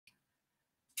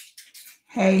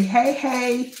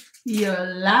Hey,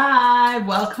 you're live.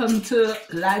 Welcome to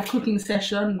live cooking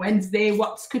session Wednesday.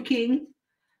 What's cooking?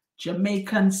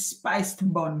 Jamaican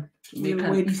spiced bun.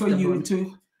 We'll wait for you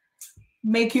to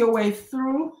make your way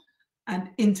through and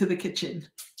into the kitchen.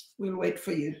 We'll wait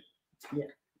for you. Yeah.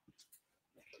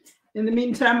 In the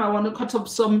meantime, I want to cut up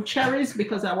some cherries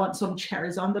because I want some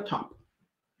cherries on the top.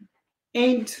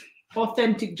 Ain't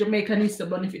authentic Jamaican Easter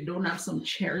bun if you don't have some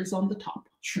cherries on the top.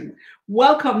 True.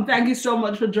 Welcome. Thank you so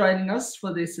much for joining us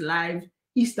for this live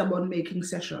Easter bun making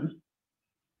session.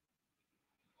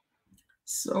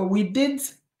 So we did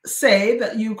say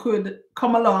that you could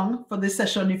come along for this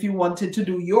session if you wanted to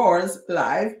do yours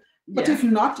live, but if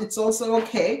not, it's also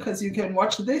okay because you can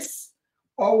watch this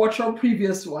or watch our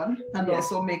previous one and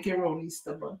also make your own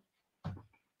Easter bun.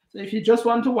 So if you just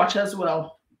want to watch as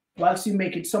well, whilst you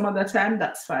make it some other time,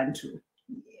 that's fine too.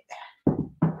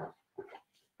 Yeah.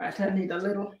 Right, I need a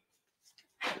little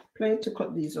plate to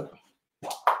cut these up.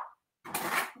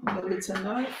 A little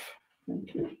knife.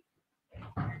 Thank you.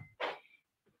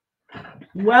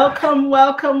 Welcome.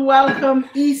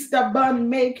 Easter bun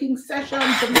making session.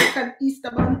 Jamaican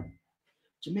Easter bun.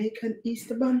 Jamaican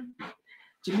Easter bun.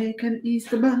 Jamaican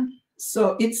Easter bun.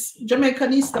 So it's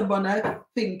Jamaican Easter bun. I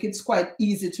think it's quite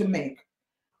easy to make.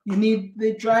 You need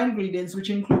the dry ingredients, which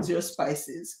includes your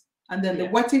spices, and then the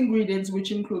wet ingredients,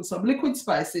 which include some liquid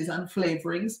spices and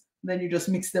flavorings. Then you just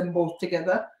mix them both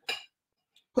together,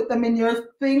 put them in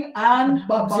your thing, and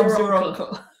Bob's your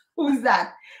uncle. Who's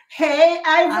that? Hey,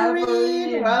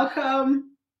 Ivorine.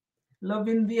 Welcome.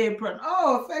 Loving the apron.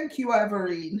 Oh, thank you,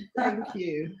 Ivorine. Thank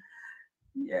you.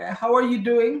 Yeah, how are you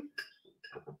doing?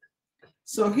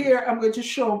 So here I'm going to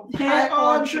show. Hey,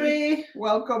 Audrey.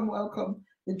 Welcome.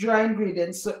 The dry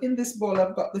ingredients. So in this bowl,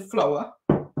 I've got the flour.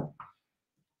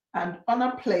 And on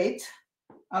a plate,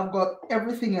 I've got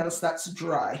everything else that's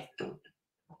dry.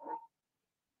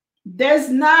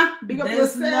 Desna, big up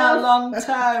yourself. A long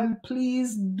time.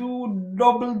 Please do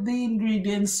double the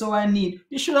ingredients so I need.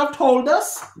 You should have told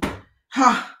us.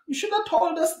 You should have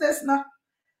told us, Desna.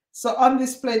 So on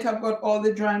this plate, I've got all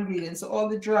the dry ingredients. So all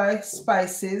the dry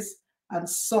spices and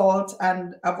salt,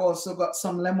 and I've also got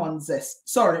some orange zest,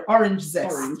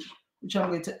 which I'm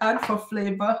going to add for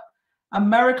flavor.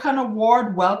 American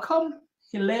Award, welcome.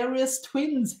 Hilarious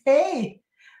twins. Hey,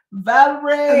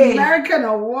 Valerie. American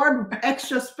Award,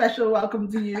 extra special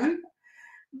welcome to you.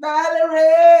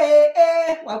 Valerie,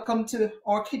 welcome to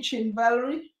our kitchen,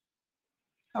 Valerie.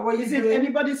 How are you doing? Is it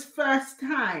anybody's first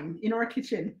time in our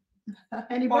kitchen?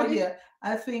 Anybody? Oh, yeah,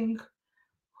 I think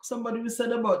somebody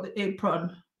said about the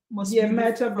apron.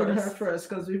 Might have been her first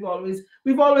because we've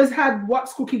always had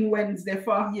What's Cooking Wednesday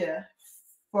for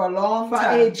a long time.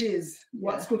 For ages.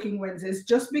 What's Cooking Wednesdays,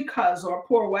 just because our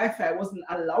poor Wi-Fi wasn't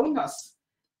allowing us.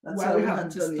 That's why we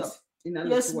haven't done it.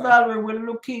 Yes, Valerie,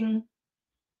 we're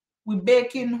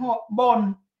baking hot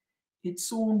bun. It's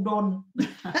soon done.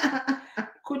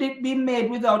 Could it be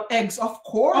made without eggs? Of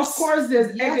course. Of course,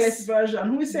 there's eggless version.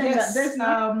 Who is saying that? There's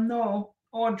no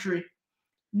Audrey.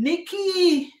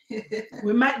 Nikki,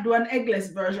 we might do an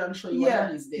eggless version. Show you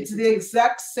what these days. It's the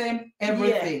exact same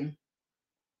everything.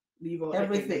 Leave out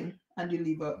everything, and you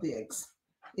leave out the eggs.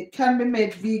 It can be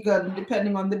made vegan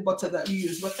depending on the butter that you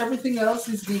use, but everything else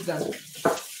is vegan.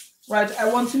 Right, I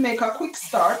want to make a quick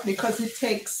start because it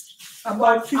takes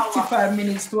about 55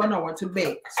 minutes to an hour to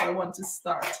bake. So I want to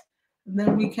start. And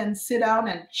then we can sit down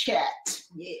and chat.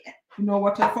 Yeah. You know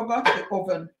what I forgot? The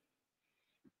oven.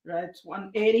 Right,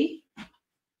 180.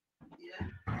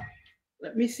 Yeah.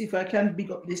 Let me see if I can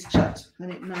big up this chat.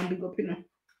 And it now big up, you know.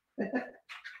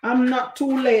 I'm not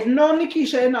too late. No,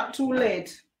 Nikisha, you're not too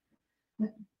late.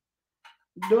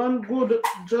 Done good.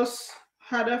 Just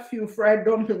had a few fried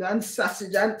dumplings and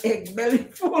sausage and egg belly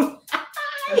full.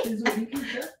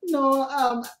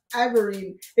 No,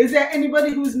 Ivorine. Is there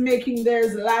anybody who's making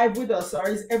theirs live with us, or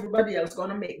is everybody else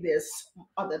gonna make theirs some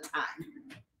other time?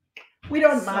 We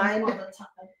don't mind.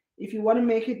 If you want to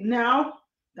make it now,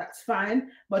 that's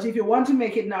fine. But if you want to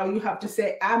make it now, you have to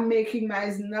say, I'm making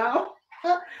mine now,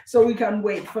 so we can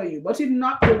wait for you. But if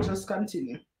not, we'll just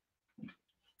continue.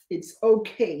 It's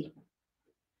okay.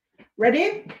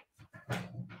 Ready?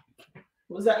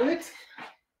 Was that lit?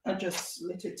 I just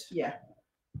lit it. Yeah.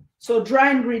 So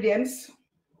dry ingredients.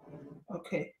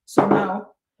 Okay. So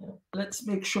now let's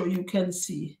make sure you can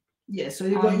see. Yeah. So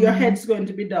your head's going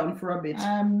to be down for a bit.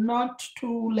 I'm not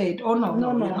too late. Oh no,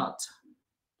 you're not.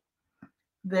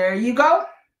 There you go.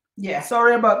 Yeah.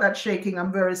 Sorry about that shaking.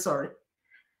 I'm very sorry.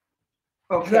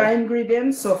 Okay. Dry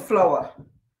ingredients. So flour.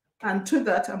 And to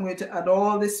that, I'm going to add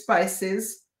all the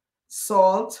spices,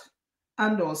 salt,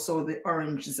 and also the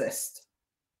orange zest.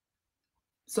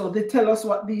 So they tell us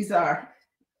what these are.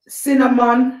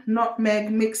 cinnamon,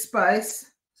 nutmeg, mixed spice.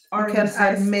 You can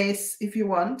add mace if you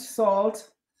want.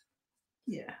 Salt.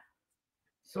 Yeah.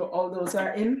 So all those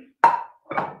are in,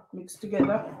 mixed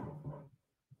together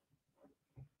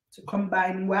to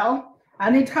combine well.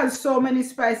 And it has so many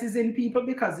spices in, people,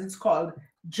 because it's called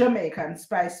Jamaican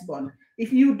Spiced Bun.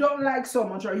 If you don't like so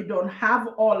much or you don't have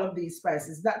all of these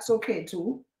spices, that's okay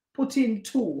too. Put in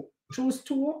 2. Choose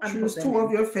 2 and choose 2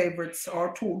 of your favorites,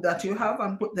 or 2 that you have,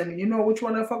 and put them in. You know which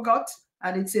one I forgot?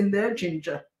 And it's in there,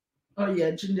 ginger. Oh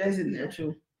yeah, ginger is in there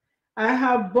too. I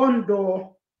have bun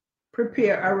dough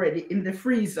prepared already in the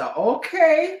freezer.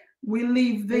 Okay. We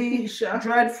leave the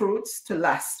dried fruits to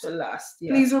last.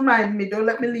 Yeah. Please remind me, don't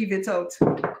let me leave it out.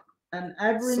 And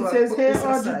Ivory says, hey,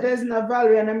 Audrey, Desna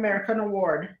Valerie, an American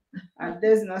award. And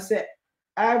Desna said,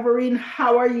 Ivory,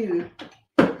 how are you?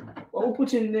 Well, we're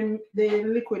putting the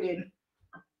liquid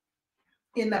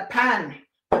in a pan.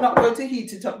 I'm not going to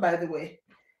heat it up, by the way.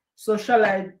 So shall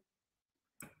I,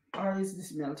 or is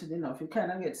this melted enough? It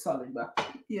kind of gets solid back.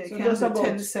 Yeah, so just about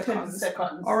 10 seconds.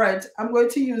 All right, I'm going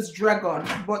to use Dragon,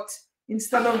 but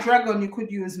instead of Dragon, you could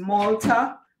use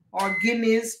Malta or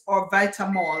Guinness or Vita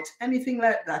Malt. Anything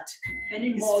like that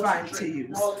is fine to use.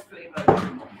 Malt flavor.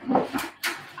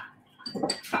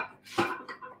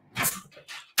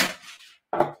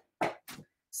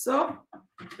 So,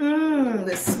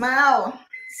 the smell,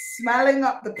 smelling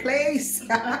up the place.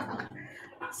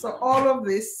 So all of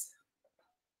this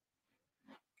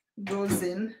goes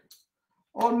in.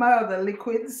 All my other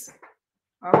liquids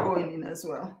are going in as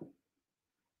well.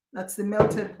 That's the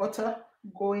melted butter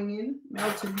going in.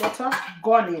 Melted butter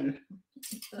gone in.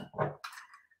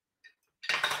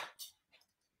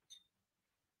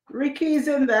 Ricky's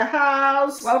in the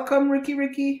house. Welcome,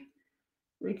 Ricky.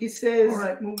 Ricky says, all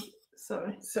right, move.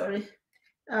 Sorry.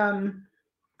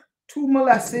 2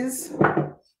 molasses.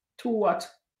 2 what?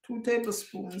 2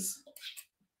 tablespoons.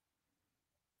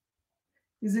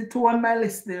 Is it 2 on my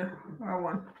list there, or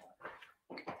 1?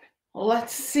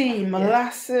 Let's see.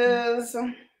 Molasses.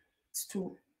 It's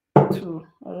 2. 2.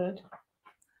 All right.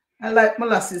 I like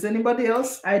molasses. Anybody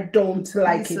else? I don't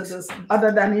like it,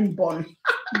 other than in bun.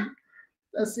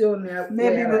 That's the only.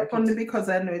 Maybe only because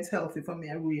I know it's healthy for me.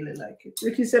 I really like it.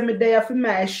 Ricky said me there for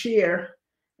my share,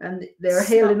 and they're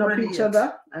hailing up each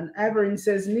other. And Averin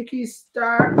says, Nikki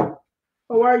Star,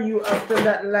 how are you after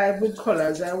that live with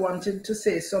colors? I wanted to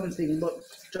say something, but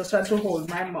just had to hold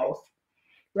my mouth.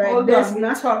 Right. Hold on,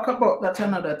 we'll talk about that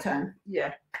another time.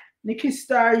 Yeah. Nikki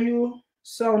Star, you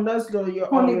sound as though you're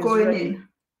honey going ready. In.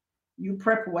 You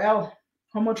prep well.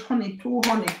 How much honey? 2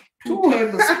 honey. 2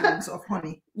 tablespoons of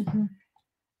honey. Mm-hmm.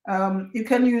 You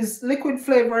can use liquid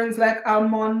flavorings like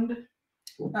almond,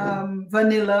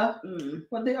 vanilla.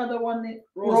 What the other one?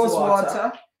 Rose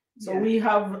water. So we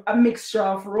have a mixture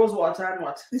of rose water and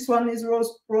what? This one is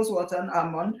rose water and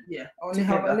almond. Yeah. Only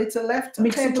have a little left.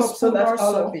 Mix it up so that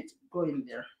all of it go in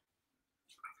there.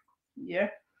 Yeah.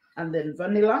 And then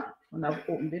vanilla. And I've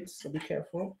opened it, so be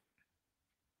careful.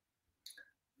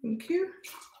 Thank you.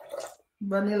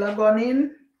 Vanilla gone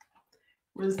in.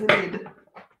 Where's the lid?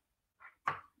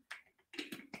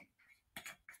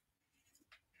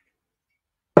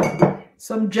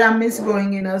 Some jam is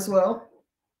going in as well.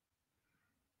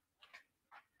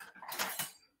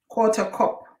 1/4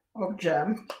 cup of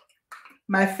jam.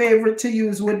 My favorite to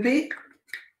use would be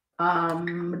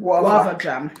guava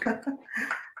jam.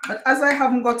 But as I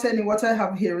haven't got any, what I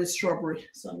have here is strawberry,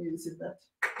 so I'm using that.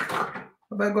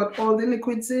 Have I got all the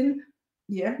liquids in?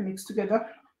 Yeah, mixed together.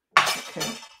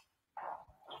 Okay.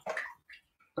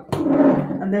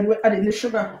 And then we're adding the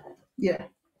sugar. Yeah,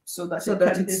 so that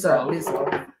it dissolves.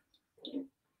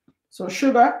 So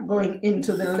sugar going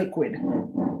into the liquid.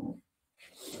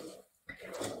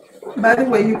 By the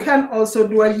way, you can also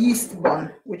do a yeast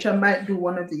bun, which I might do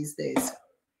one of these days.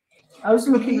 I was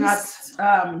looking at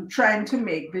trying to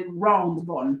make the round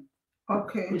bun,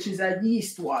 okay, which is a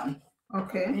yeast one.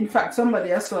 Okay. In fact,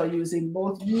 somebody I saw using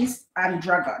both yeast and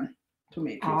dragon to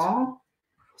make it. Oh.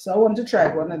 So I want to try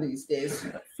it one of these days.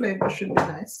 The flavor should be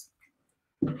nice.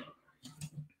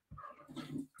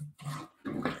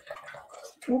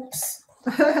 Oops.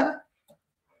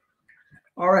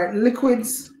 All right,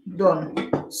 liquids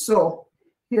done. So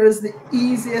here's the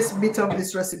easiest bit of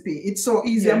this recipe. It's so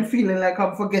easy, yeah. I'm feeling like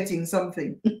I'm forgetting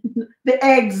something. The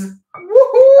eggs.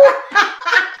 Woohoo!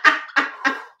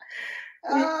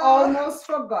 We almost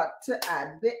forgot to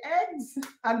add the eggs.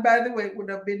 And by the way, it would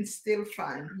have been still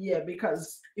fine. Yeah,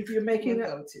 because if you're making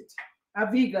a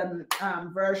vegan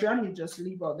version, you just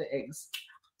leave out the eggs.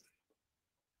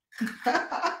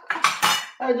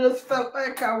 I just felt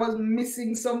like I was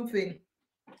missing something.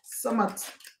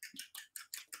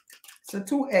 So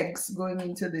 2 eggs going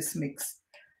into this mix.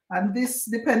 And this,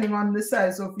 depending on the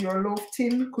size of your loaf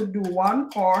tin, could do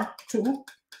 1 or 2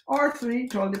 or 3.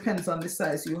 It all depends on the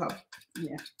size you have.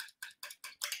 Yeah.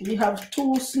 We have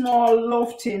 2 small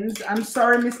loaf tins. I'm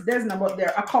sorry, Miss Desna, but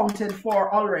they're accounted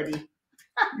for already.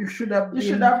 You should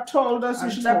have told us.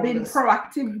 You should have been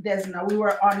proactive, Desna. We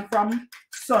were on from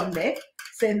Sunday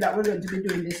saying that we're going to be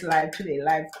doing this live today,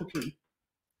 live cooking.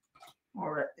 All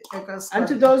right. And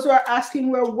to those who are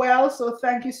asking, we're well. So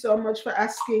thank you so much for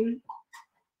asking.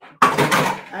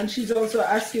 And she's also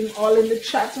asking all in the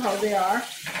chat how they are.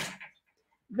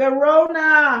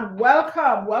 Verona,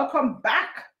 welcome. Welcome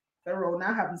back. Verona,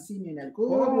 I haven't seen you in a good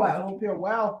while. I hope you're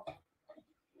well.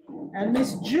 And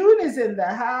Miss June is in the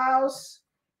house.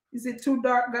 Is it too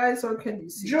dark, guys, or can you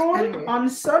see? June, anyway. On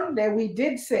Sunday, we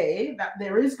did say that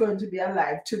there is going to be a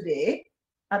live today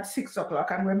at 6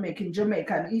 o'clock, and we're making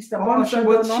Jamaican Easter Bun. She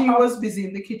was busy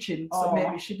in the kitchen, so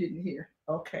maybe she didn't hear.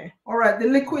 Okay. All right, the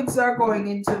liquids are going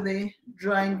into the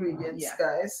dry ingredients,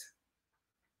 guys.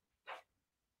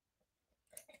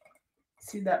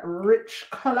 See that rich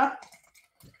color?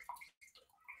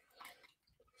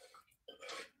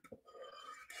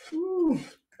 Ooh.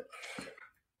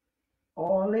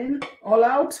 All in, all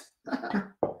out.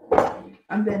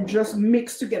 And then just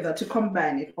mix together to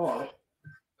combine it all.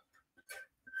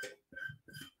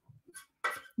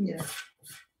 Yeah.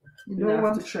 You don't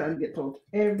want to try and get out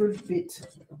every bit.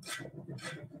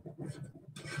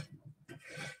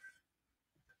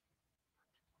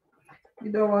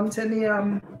 You don't want any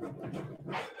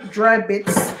dry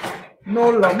bits, no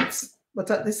lumps,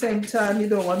 but at the same time you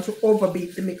don't want to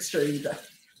overbeat the mixture either.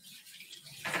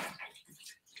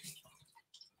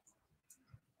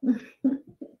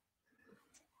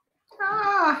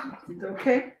 Is it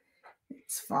okay?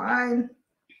 It's fine.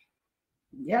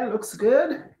 Yeah, looks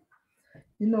good.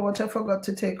 You know what? I forgot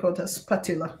to take out a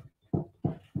spatula.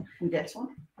 Get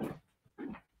one.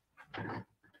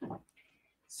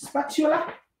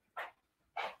 Spatula.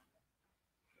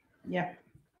 Yeah.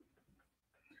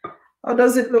 How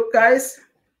does it look, guys?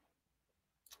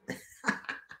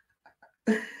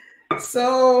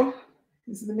 So,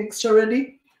 is the mixture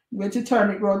ready? I'm going to turn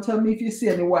it around. Tell me if you see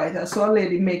any white. I saw a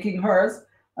lady making hers,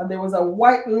 and there was a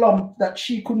white lump that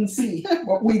she couldn't see,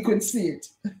 but we could see it.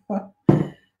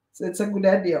 So it's a good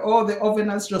idea. Oh, the oven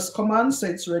has just come on, so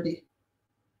it's ready.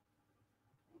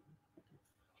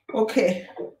 Okay.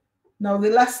 Now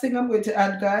the last thing I'm going to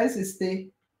add, guys, is the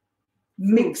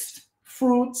mixed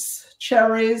fruits,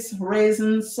 cherries,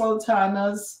 raisins,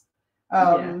 sultanas.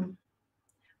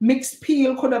 Mixed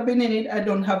peel could have been in it. I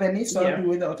don't have any, so I'll do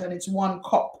without. And it's 1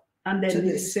 cup. And then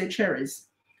you say cherries.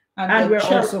 And we're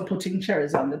also putting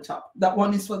cherries on the top. That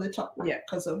one is for the top. Yeah,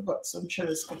 because I've got some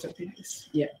cherries cut up in this.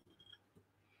 Yeah.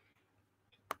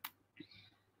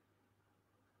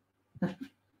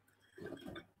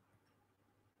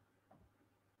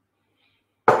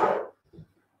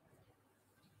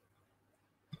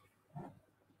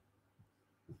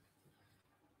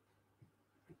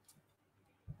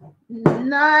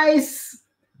 Nice.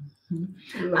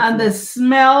 Lovely. And the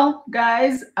smell,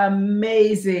 guys,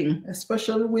 amazing.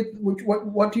 Especially with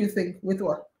what do you think? With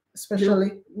what? Especially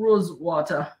the rose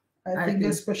water. I think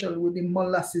especially with the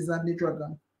molasses and the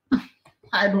dragon.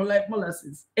 I don't like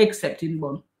molasses, except in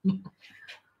bun.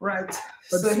 Right.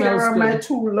 But so here are my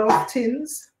 2 loaf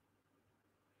tins.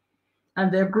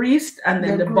 And they're greased, and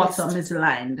then the bottom is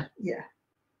lined. Yeah.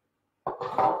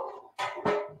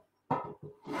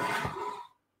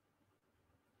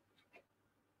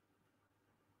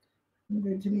 I'm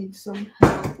going to need some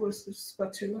where's the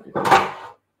spatula.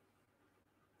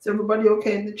 Is everybody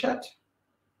okay in the chat?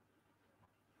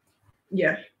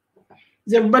 Yeah.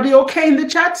 Is everybody okay in the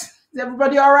chat? Is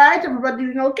everybody all right? Everybody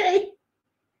doing okay?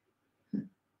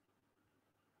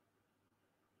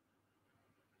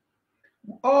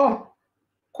 Oh,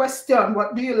 question.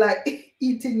 What do you like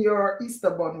eating your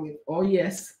Easter bun with? Oh,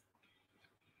 yes.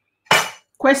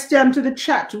 Question to the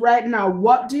chat right now.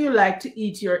 What do you like to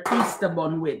eat your Easter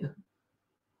bun with?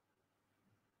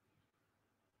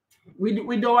 We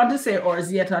don't want to say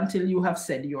ours yet until you have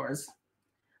said yours.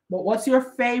 But what's your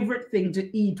favorite thing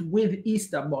to eat with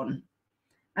Easter bun?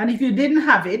 And if you didn't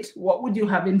have it, what would you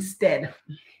have instead?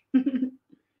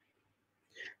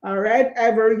 All right,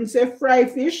 Ivory say fry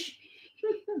fish.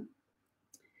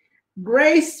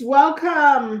 Grace,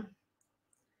 welcome.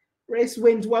 Grace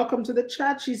Wins, welcome to the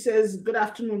chat. She says, good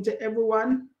afternoon to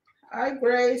everyone. Hi,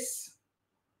 Grace.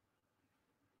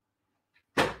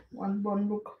 One bun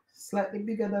look slightly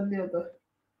bigger than the other.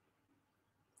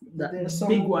 There's some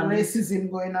big racism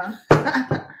going on.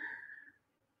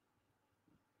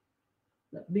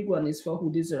 That big one is for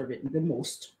who deserve it the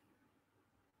most.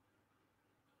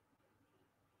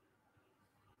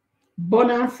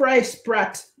 Bun and fry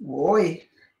sprat. Boy.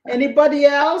 Anybody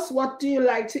else? What do you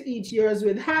like to eat yours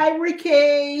with? Hi,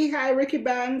 Ricky. Hi, Ricky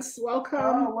Banks.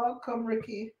 Welcome. Oh, welcome,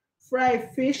 Ricky.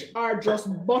 Fried fish or just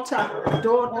butter.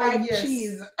 Don't like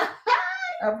cheese.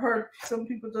 I've heard some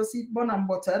people just eat bun and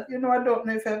butter. You know, I don't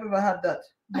know if I've ever had that.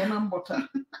 Bun and butter.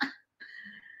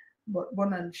 But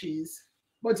bun and cheese.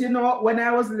 But you know, when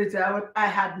I was little, I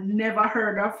had never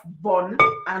heard of bun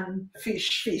and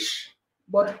fish.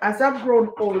 But as I've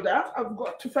grown older, I've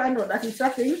got to find out that it's a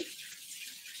thing.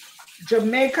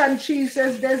 Jamaican cheese,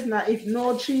 says Desna. If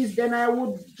no cheese, then I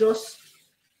would just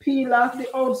peel off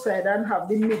the outside and have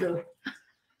the middle.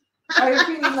 Why are you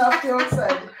peeling off the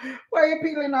outside? Why are you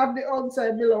peeling off the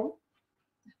outside below?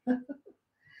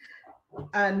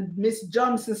 And Miss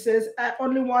Johnson says, I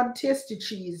only want tasty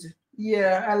cheese.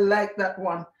 Yeah, I like that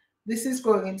one. This is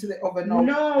going into the oven now.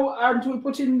 No, aren't we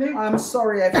putting the... I'm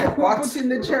sorry, I forgot. We're putting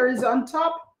the cherries on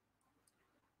top.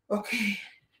 Okay.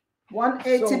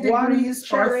 180 so degrees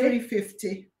or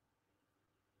 350.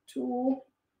 2.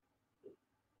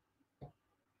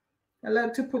 I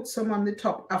like to put some on the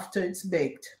top after it's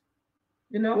baked.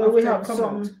 You know, well, we have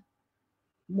some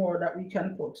more that we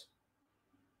can put.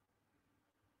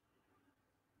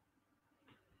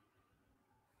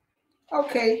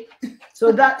 Okay,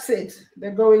 so that's it.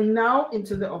 They're going now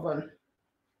into the oven.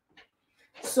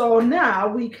 So now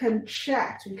we can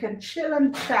chat. We can chill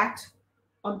and chat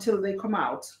until they come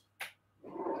out.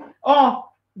 Oh,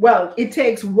 well, it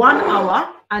takes 1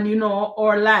 hour, and you know,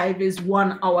 our live is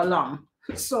 1 hour long.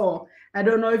 So I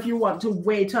don't know if you want to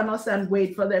wait on us and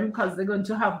wait for them because they're going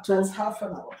to have to. That's half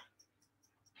an hour.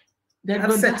 They're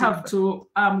going to have to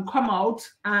come out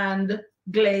and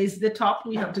glaze the top.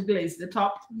 We have to glaze the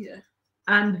top. Yeah.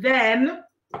 And then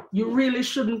you really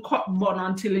shouldn't cut bun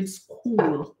until it's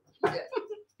cool. Yeah.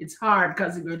 It's hard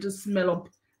because it's going to smell up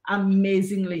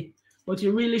amazingly. But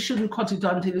you really shouldn't cut it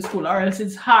until it's cool, or else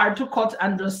it's hard to cut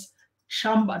and just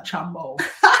chamba.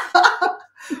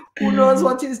 Who knows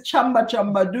what is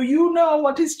chamba? Do you know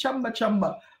what is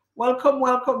chamba?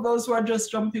 Welcome those who are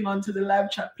just jumping onto the live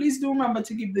chat. Please do remember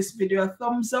to give this video a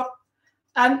thumbs up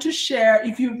and to share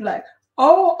if you'd like.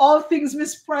 Oh, all things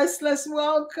Miss Priceless,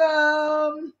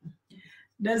 welcome.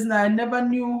 Desna, I never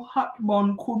knew hot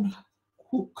bun could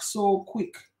cook so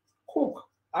quick.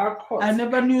 I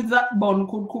never knew that bun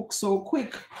could cook so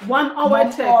quick. 1 hour.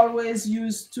 Mom always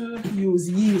used to use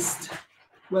yeast.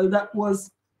 Well, that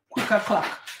was quicker clock.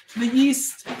 The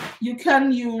yeast, you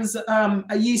can use a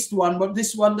yeast one, but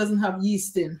this one doesn't have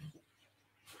yeast in.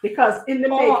 Because in the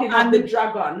making of the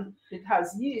dragon, it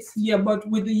has yeast. Yeah, but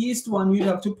with the yeast one, you'd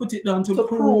have to put it down to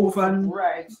prove and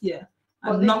right. Yeah,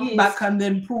 and knock yeast, back and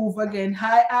then prove again.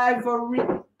 Hi, Ivory,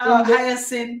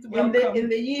 Hyacinth. In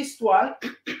the yeast one,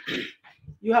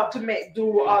 you have to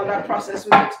do all that process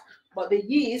with it. But the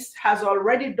yeast has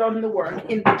already done the work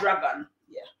in the dragon.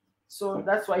 Yeah, so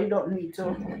that's why you don't need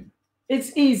to.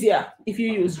 It's easier if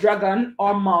you use dragon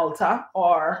or Malta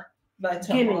or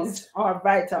Guinness or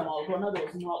Vitamalt, one of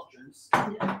those malt drinks.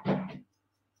 Yeah.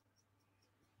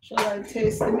 Shall I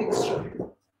taste the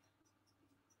mixture?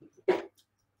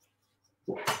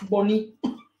 Bunny.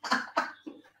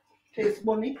 Taste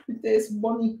bunny. It tastes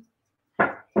bunny.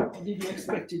 Did you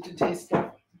expect it to taste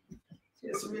that?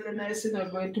 It's really nice and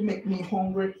it's going to make me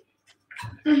hungry.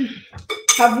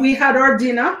 Have we had our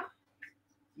dinner?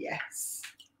 Yes.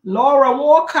 Laura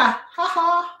Walker.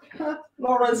 Haha.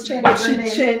 Laura's changed her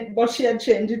name. But she had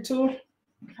changed it too.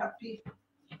 Happy.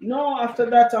 No, after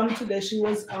that on today she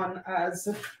was on as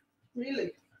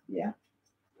really. Yeah.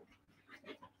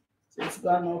 So it's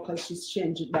gone now because she's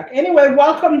changed it back. Anyway,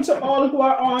 welcome to all who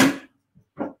are on.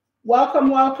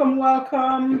 Welcome.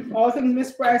 All things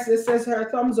Miss Priceless says her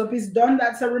thumbs up is done.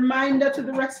 That's a reminder to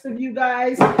the rest of you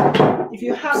guys. If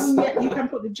you haven't yet, you can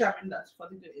put the jam in that for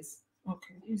the days.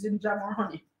 Okay. Using jam or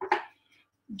honey.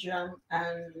 Jam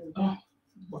and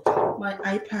butter. My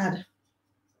iPad.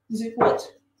 Is it wet?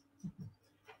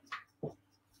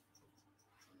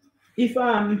 If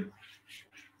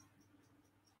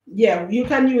yeah, you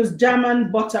can use jam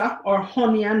and butter or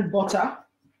honey and butter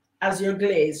as your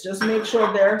glaze. Just make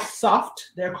sure they're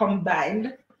soft, they're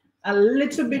combined, a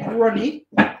little bit runny,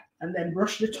 and then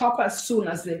brush the top as soon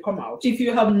as they come out. If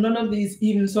you have none of these,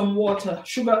 even some water,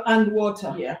 sugar and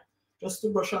water. Yeah, just to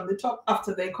brush on the top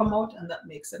after they come out, and that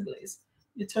makes a glaze.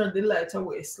 You turn the light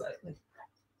away slightly.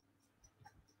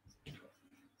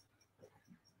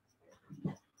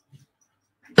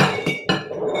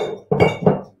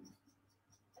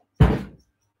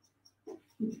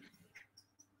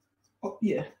 Oh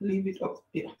yeah, leave it up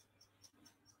here.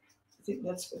 I think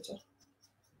that's better.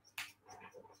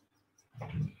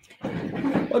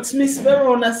 What's Miss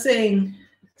Verona saying?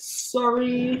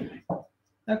 Sorry,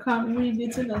 I can't read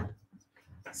it.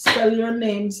 Spell your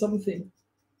name something.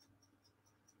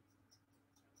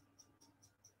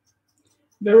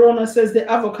 Verona says the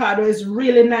avocado is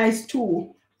really nice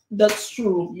too. That's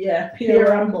true. Yeah,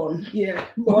 pear and bun. Yeah,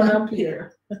 bun and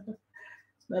pear.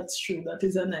 That's true. That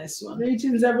is a nice one.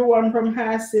 Greetings everyone from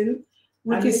Hassin.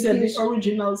 Ricky said the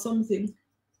original something.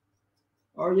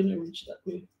 Or you know, reach that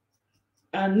way.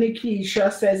 And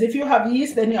Nikisha says if you have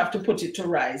yeast, then you have to put it to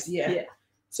rise. Yeah.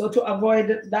 So to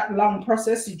avoid that long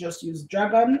process, you just use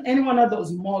dragon, any one of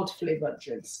those malt flavored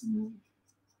drinks.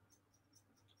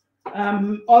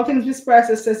 All Things Miss Price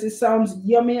says it sounds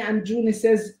yummy, and Junie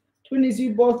says, Twinnies,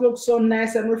 you both look so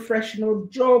nice and refreshing. No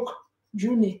joke.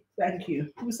 Junie, thank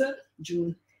you. Who said?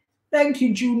 June. Thank you,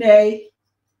 Junie.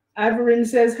 Averin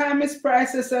says, hi, Miss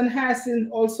Prices and Hassan.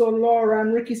 Also, Laura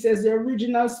and Ricky says the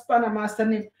original Spanner Master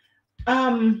name.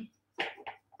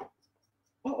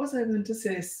 What was I going to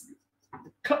say?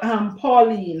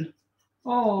 Pauline.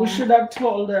 Oh, we should have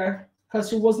told her because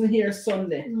she wasn't here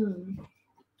Sunday.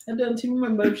 I don't even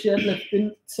remember if she had left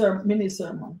in mini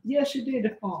sermon. Yeah, she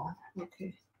did. Oh,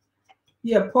 okay.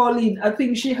 Yeah, Pauline, I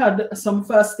think she had some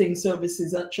fasting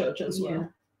services at church as well. Yeah.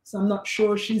 So I'm not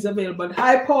sure she's available.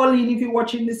 Hi, Pauline, if you're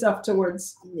watching this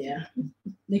afterwards. Yeah.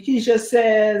 Nikisha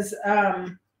says,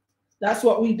 that's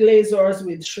what we glaze ours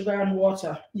with, sugar and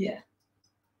water. Yeah.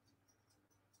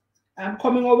 I'm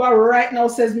coming over right now,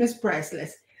 says Miss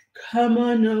Priceless. Come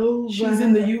on over. She's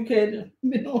in the UK.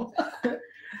 You know.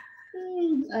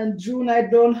 And June, I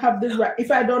don't have the right. If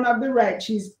I don't have the right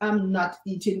cheese, I'm not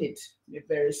eating it. You're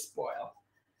very spoiled.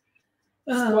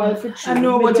 Spoiled for cheese. I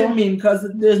know what you mean, because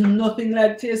there's nothing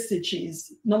like tasty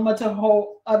cheese. No matter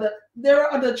how there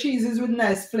are other cheeses with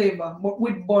nice flavor, but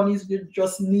with bunnies, you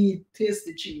just need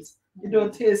tasty cheese. You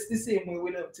don't taste the same way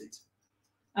without it.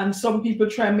 And some people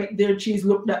try and make their cheese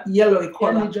look that yellowy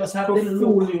color. You just have to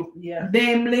fool you. Yeah.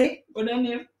 Namely, what their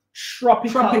name?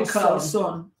 Tropical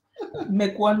Sun.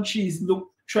 Make one cheese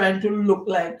trying to look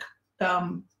like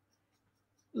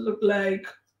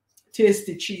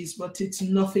tasty cheese, but it's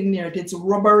nothing near it. It's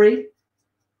rubbery,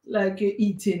 like you're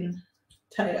eating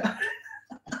tire.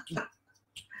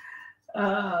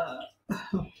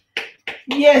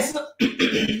 Yes.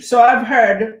 So I've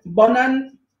heard bun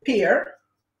and pear,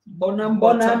 bun and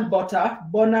butter,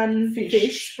 bun and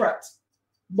fish sprat,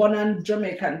 bun and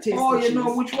Jamaican tasty cheese. Oh, you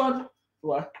know which one?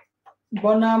 What?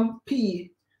 Bun and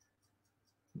pea.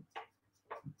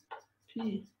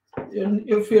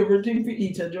 Your favorite thing to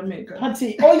eat at Jamaica?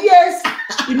 Patty. Oh yes,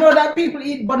 you know that people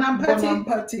eat bun and patty. Bun and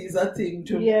patty is a thing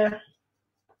too. Yeah.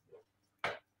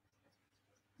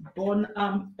 Bun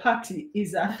and patty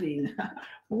is a thing.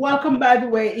 Welcome, by the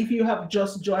way, if you have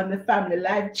just joined the family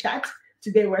live chat.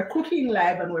 Today we're cooking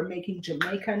live and we're making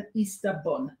Jamaican Easter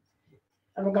bun.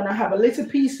 And we're gonna have a little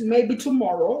piece maybe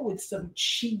tomorrow with some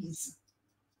cheese,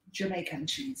 Jamaican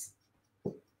cheese.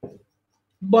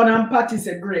 Bun and patty is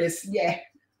a grace, yeah.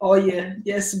 Oh yeah,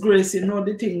 yes, Grace, you know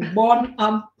the thing. Bun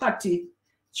and patty.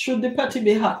 Should the patty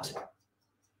be hot?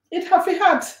 It have to be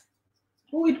hot.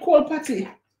 Who eat cold patty?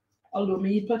 Although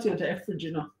me eat patty out of the fridge,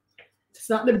 you know. It's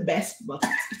not the best, but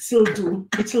it'll do.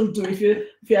 It'll do if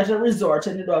you're at a resort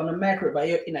and you don't have a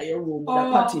microwave in your room with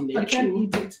a patty in there. You can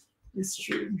eat it. It's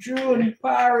true. June,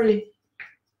 Parry.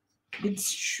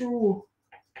 It's true.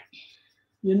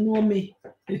 You know me.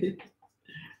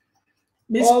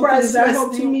 Miss Price, I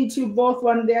hope to meet you both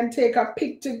one day and take a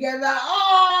pic together.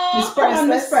 Oh,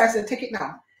 Miss Price, take it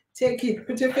now. Take it.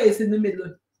 Put your face in the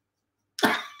middle.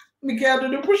 Me can't do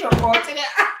the push-up part.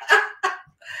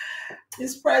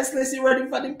 Miss Priceless, you ready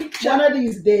for the picture? One of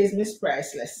these days, Miss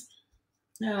Priceless.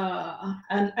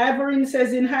 And Averin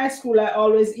says, in high school, I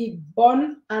always eat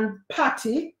bun and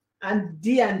patty and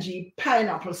D&G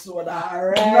pineapple soda. All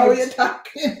right. Now you're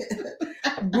talking.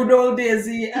 Good old days,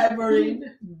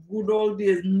 Averin. Good old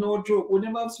days, no joke. We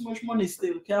never have so much money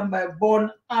still. Can buy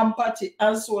bun and patty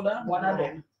and soda. One of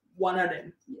them.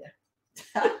 Yeah.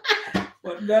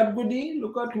 But God goody,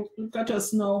 look at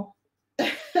us now.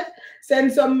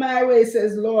 Send some my way,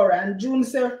 says Laura. And June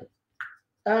said,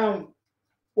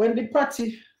 when the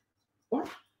patty, what?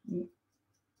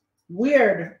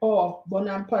 Weird. Oh, bun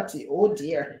and patty. Oh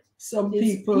dear. Some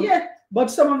people. Yeah,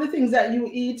 but some of the things that you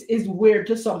eat is weird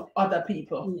to some other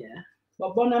people. Yeah.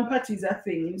 But bun and patty is a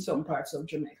thing in some parts of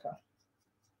Jamaica.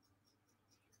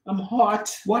 I'm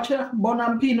hot. Watch her. Bun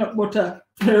and peanut butter.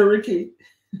 Ricky.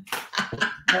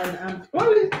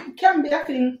 Well, it can be a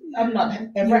thing. I've not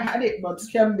ever had it, but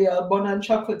it can be a bun and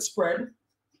chocolate spread.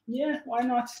 Yeah, why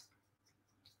not?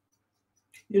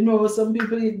 You know, some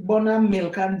people eat bun and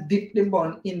milk and dip the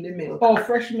bun in the milk. Oh,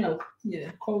 fresh milk.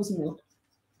 Yeah, cow's milk.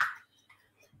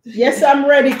 Yes, I'm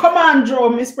ready. Come on, Joe.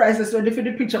 Miss Price is ready for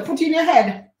the picture. Put in your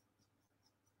head.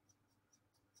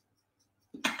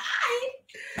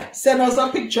 Send us a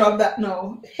picture of that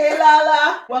now. Hey,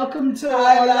 Lala. Welcome to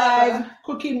our live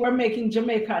cooking. We're making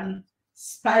Jamaican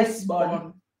spiced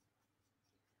bun.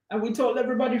 And we told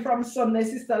everybody from Sunday,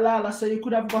 Sister Lala, so you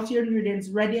could have got your ingredients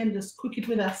ready and just cook it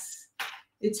with us.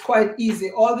 It's quite easy.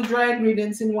 All the dry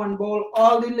ingredients in one bowl,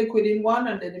 all the liquid in one,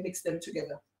 and then you mix them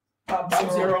together.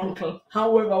 Bob's your uncle.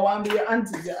 However, one be your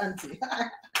auntie's your auntie.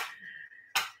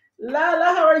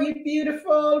 Lala, how are you?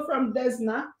 Beautiful from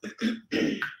Desna.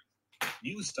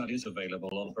 New studies available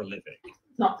on Prolific.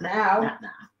 Not now. Not now.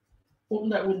 Open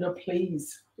that window,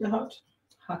 please. You're hot.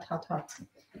 Hot, hot, hot.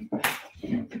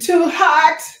 Too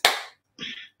hot.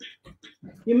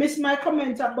 You missed my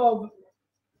comment above.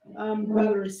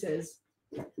 Valerie says,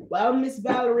 well, Miss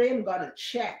Valerie, I'm gonna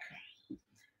check.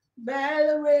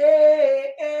 Valerie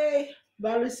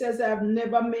says, I've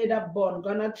never made a bun.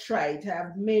 Gonna try it.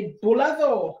 I've made bulla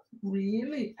though.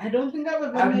 Really? I don't think I've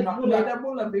ever made a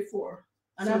bulla before.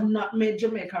 And I've not made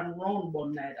Jamaican round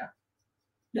bun neither.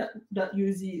 That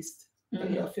use yeast.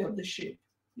 Mm-hmm. You have to have the shape.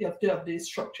 You have to have the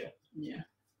structure. Yeah.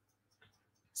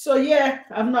 So yeah,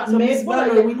 I've not made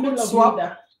bulla. We could swap.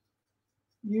 That.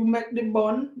 You make the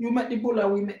bun, you make the bulla,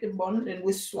 we make the bun, then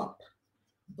we swap.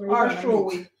 Or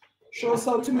show us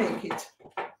how to make it.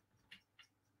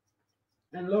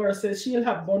 And Laura says she'll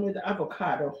have bun with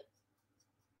avocado.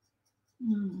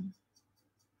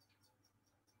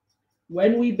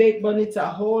 When we bake bun, it's a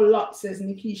whole lot, says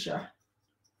Nikisha.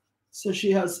 So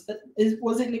she has,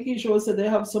 was it Nikisha also they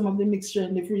have some of the mixture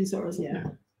in the freezer or something?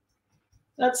 Yeah.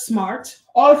 That's smart.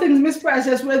 All things Miss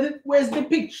Princess, where's the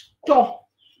picture?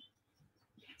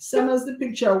 Send us the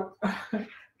picture.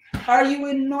 Are you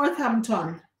in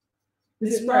Northampton?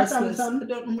 Is it Northampton? I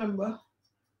don't remember.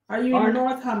 Are you in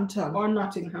Northampton? Or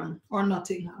Nottingham? Or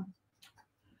Nottingham.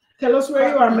 Tell us where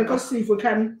you are. Make us see if we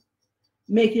can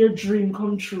make your dream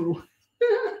come true.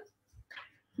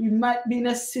 We might be in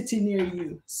a city near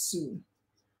you soon.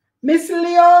 Miss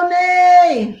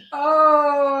Leone!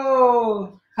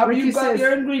 Oh! Have you got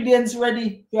your ingredients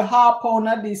ready? Your half pound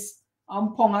of this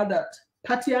and pound of that.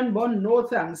 Patty and bun, no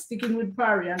thanks. Sticking with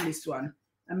Parry on this one.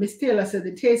 And Miss Taylor said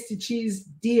the tasty cheese,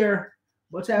 dear,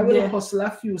 but I will hustle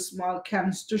a few small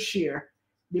cans to share.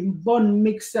 The bun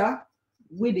mixer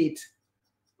with it.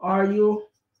 Or you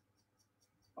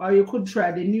could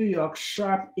try the New York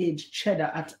sharp aged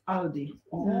cheddar at Aldi.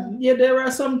 Yeah, there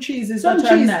are some cheeses that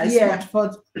are nice,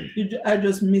 but I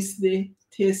just miss the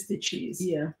tasty cheese.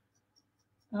 Yeah.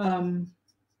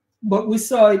 But we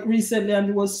saw it recently and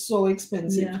it was so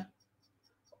expensive. Yeah.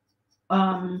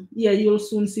 Yeah, you'll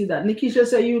soon see that. Nikisha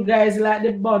said you guys like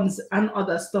the buns and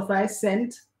other stuff I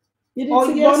sent. You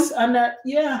did see buns? And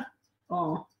yeah.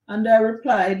 Oh, and I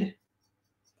replied,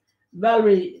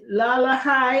 Valerie, Lala,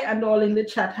 hi, and all in the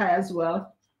chat, hi as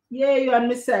well. Yeah, you and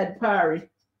me said, Parry.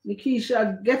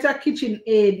 Nikisha, get a kitchen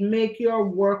aid, make your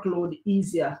workload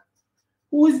easier.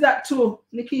 Who is that to,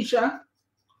 Nikisha?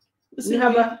 We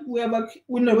have a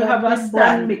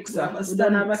stand mixer. We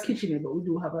don't have a kitchen aid, but we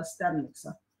do have a stand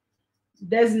mixer.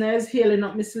 Desna is hailing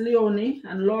up Miss Leone,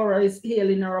 and Laura is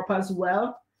hailing her up as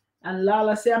well. And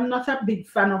Lala say, I'm not a big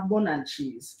fan of bun and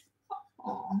cheese.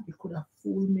 Oh, you could have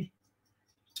fooled me.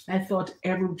 I thought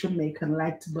every Jamaican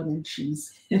liked bun and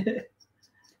cheese.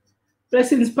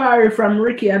 Blessings Parry from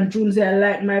Ricky and June say, I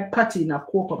like my patty in a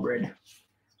cocoa bread.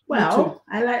 Well,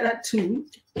 I like that too.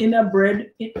 In a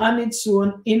bread, on its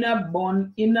own, in a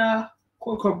bun, in a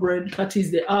cocoa bread. That is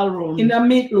the all-round. In a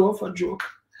meatloaf, a joke.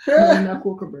 In a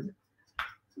cocoa bread.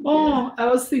 Oh, I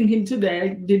was thinking today, I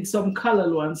did some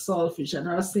callaloo and saltfish, and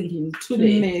I was thinking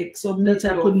today make some that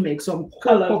I could make some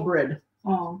cocoa bread.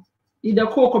 Either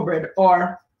cocoa bread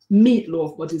or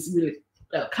meatloaf, but it's really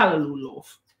callaloo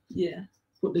loaf. Yeah,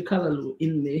 put the callaloo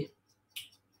in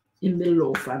the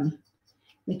loaf and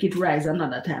make it rise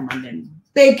another time and then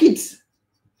bake it.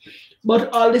 But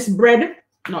all this bread,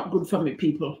 not good for me,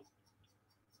 people.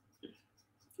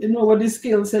 You know what the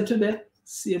scale said today?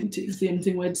 Same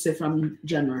thing we'd say from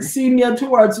January. Senior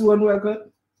towards one worker.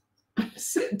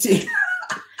 Same thing.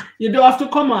 You don't have to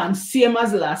come on, same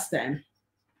as last time.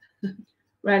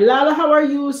 Right, Lala, how are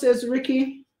you? Says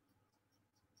Ricky.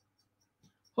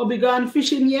 Hobby gone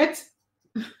fishing yet?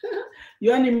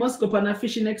 You and him must go on a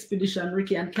fishing expedition,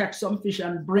 Ricky, and catch some fish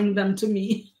and bring them to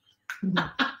me.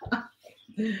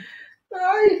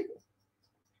 Right.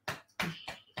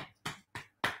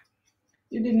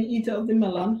 You didn't eat out the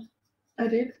melon? I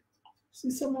did.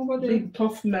 See some over there? Big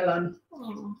tough melon.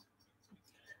 Oh.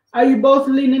 Are you both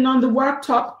leaning on the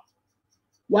worktop?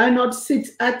 Why not sit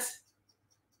at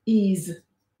ease?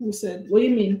 Who said? What do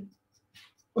you mean?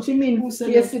 What you mean? Who said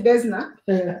yes, it does not.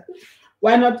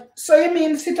 Why not? So you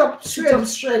mean sit up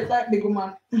straight like big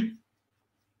woman.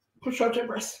 Push out your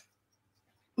breast.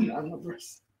 No, no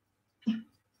breast.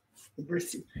 The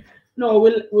breast. No,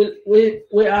 we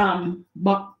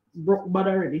but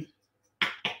already.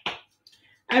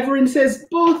 Ivorine says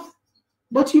both,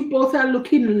 but you both are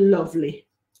looking lovely.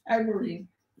 Ivorine.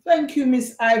 Thank you,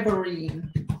 Miss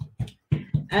Ivorine.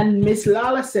 And Miss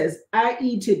Lala says, I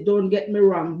eat it, don't get me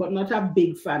wrong, but not a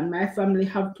big fan. My family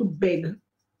have to beg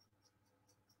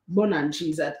bun and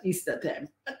cheese at Easter time.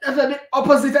 That's the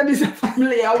opposite of this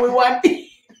family, and we want it.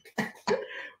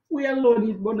 We alone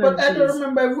eat bun and cheese. But I don't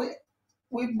remember if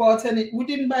we bought any. We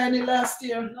didn't buy any last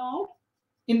year. No.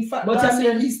 In fact, but last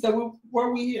year Easter,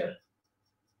 were we here?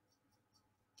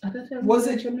 At that time, was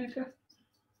it Jamaica?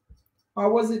 Or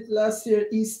was it last year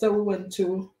Easter we went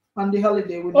to on the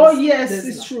holiday with yes, Desna.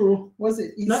 It's true. Was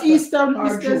it Easter? No, Easter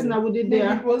Miss Desna we did there.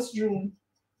 Maybe it was June.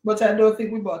 But I don't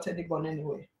think we bought any bun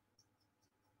anyway.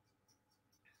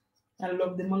 I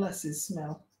love the molasses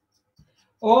smell.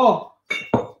 Oh.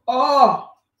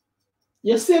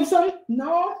 You save some?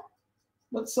 No.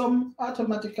 But some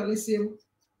automatically save.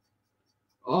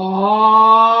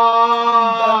 Oh,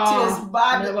 that tastes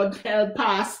bad. Never tell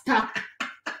pasta.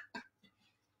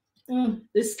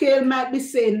 The scale might be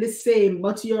saying the same,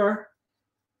 but you're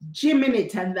gymming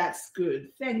it, and that's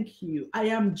good. Thank you. I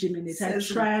am gymming it. I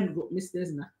try and go, Miss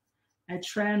Desna. I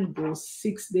try and go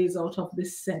 6 days out of the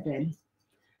 7,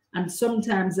 and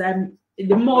sometimes I'm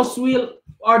the most will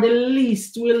or the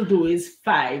least will do is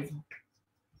 5.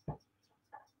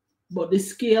 But the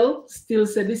scale still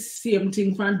said the same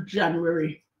thing from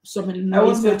January. So I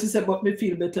was going to say, but me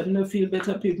feel better. Me feel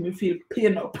better, people. Me feel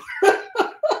pain up.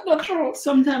 Not true.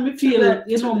 Sometimes me feel,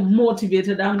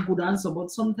 motivated and good and so,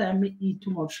 but sometimes me eat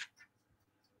too much.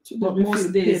 But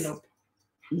most days,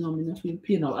 no, me not feel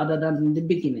pain up other than in the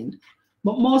beginning.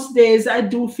 But most days I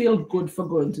do feel good for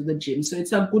going to the gym. So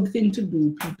it's a good thing to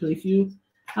do, people. If you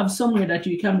have somewhere that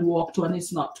you can walk to and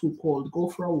it's not too cold, go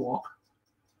for a walk.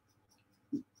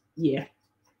 Yeah.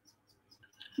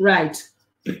 Right.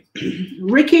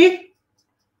 Ricky,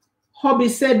 hubby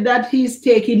said that he's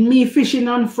taking me fishing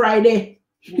on Friday.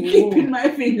 Keeping my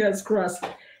fingers crossed.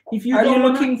 If you don't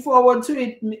looking forward to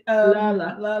it,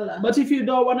 Lala. But if you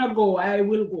don't want to go, I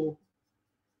will go.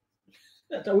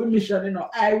 That's a mission,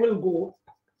 I will go.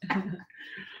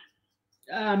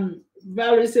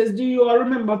 Valerie says, do you all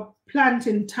remember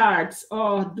plantain tarts?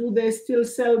 Or do they still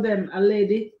sell them? A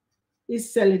lady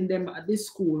is selling them at this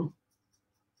school.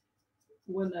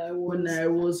 When I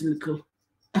was little.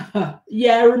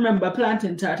 Yeah, I remember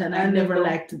plantain tart, and I never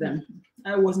liked them.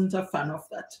 I wasn't a fan of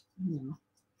that. No.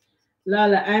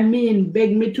 Lala, I mean,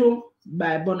 beg me to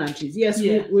buy bun and cheese. Yes,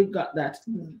 yeah. we got that.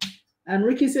 And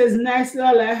Ricky says, nice,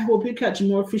 Lala. I hope you catch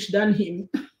more fish than him.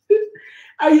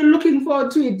 Are you looking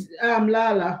forward to it,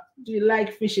 Lala? Do you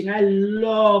like fishing? I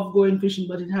love going fishing,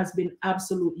 but it has been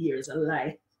absolute years. A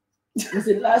lie. Was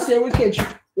it last year we catch?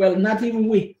 Well, not even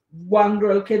we. One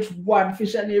girl catch one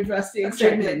fish and every stay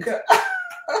excitement.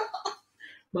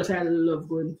 But I love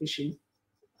going fishing.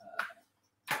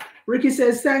 Ricky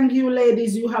says, thank you,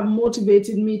 ladies. You have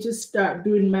motivated me to start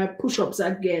doing my push-ups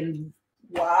again.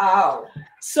 Wow.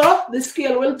 So the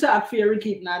scale will talk for you,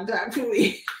 Ricky, not talk to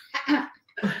me.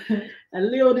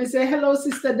 And Leonie say, hello,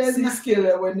 Sister Desna. See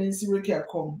scale when you see Ricky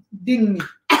come, ding me.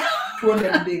 Throw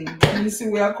them ding. When you see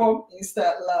where I come, you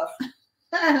start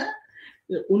laugh.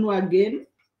 Uno again.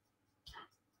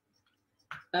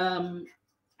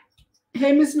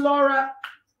 Hey, Miss Laura,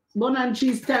 bun and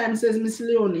cheese time, says Miss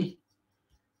Leonie.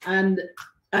 And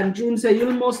June said,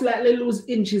 you'll most likely lose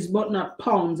inches, but not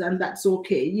pounds, and that's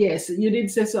okay. Yes, you did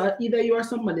say so. Either you or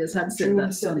somebody else had said June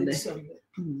that Sunday.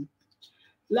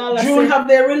 Lala June, have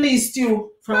they released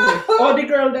you from the oh, the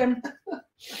girl then?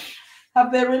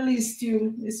 Have they released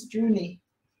you, Miss Junie?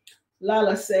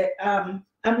 Lala said, I'm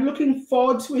looking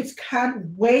forward to it. Can't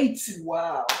wait.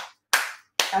 Wow.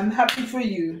 I'm happy for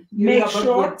you. You make have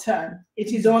sure a good time.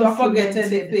 It is don't forget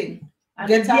anything. And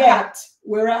get a hat.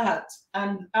 Wear a hat.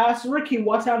 And ask Ricky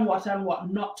what and what and what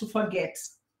not to forget.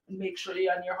 And make sure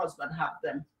you and your husband have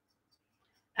them.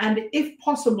 And if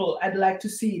possible, I'd like to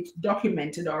see it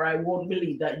documented, or I won't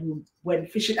believe that you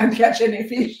went fishing and catch any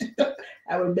fish.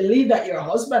 I will believe that your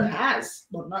husband has,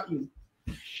 but not you.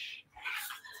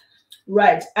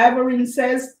 Right. Ivorine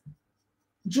says,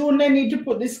 June, they need to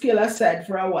put the scale aside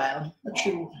for a while.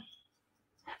 True.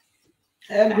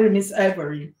 I agree, Miss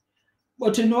Ivory.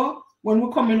 But when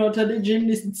we're coming out of the gym,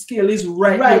 this scale is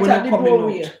right when at the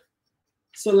doorway.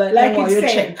 So like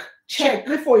you check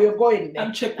before you're going there.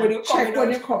 And check when you're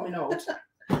coming out.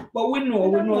 But we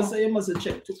know, so you mustn't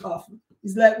check too often.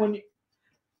 It's like when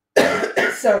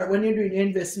Sorry, when you're doing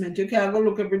investment, you can't go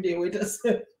look every day with us.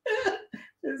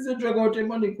 It's a drag out your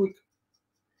money quick.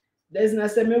 There's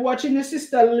not say me watching your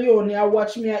sister Leonie, I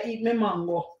watch me I eat my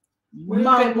mango. Where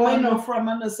mango enough from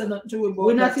and not say nothing to about.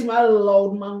 We're not even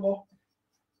allowed mango.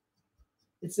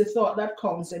 It's the thought that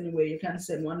counts anyway. You can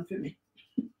send one for me.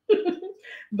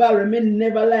 Valerie, me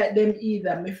never like them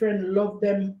either. My friend love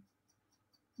them.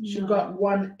 She got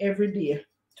one every day.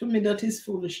 To me, that is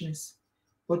foolishness.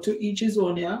 But to each his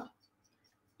own, yeah.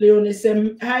 Leonie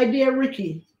said, hi dear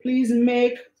Ricky, please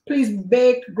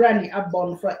bake Granny a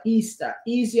bun for Easter.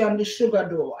 Easy on the sugar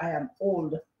dough. I am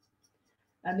old.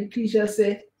 And Nikisha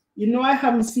said, you know I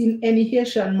haven't seen any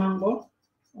Haitian mango.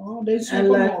 Oh, they super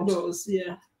like those,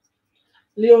 yeah.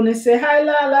 Leonie say, hi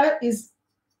Lala, is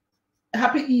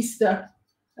happy Easter.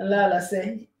 And Lala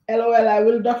say, LOL, I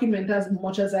will document as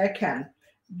much as I can.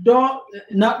 Don't,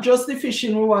 not just the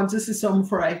fishing, we want to see some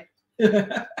fry.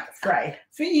 Fry.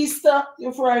 For Easter,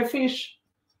 you fry fish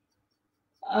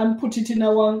and put it in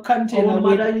a one container. Our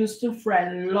mother used to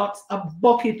fry lots, a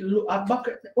bucket,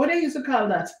 what do you used to call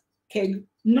that? Keg?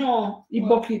 No, a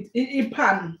bucket, a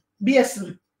pan,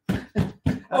 basin.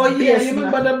 Oh yeah, you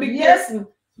remember the big basin?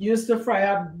 Used to fry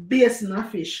a basin of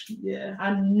fish. Yeah.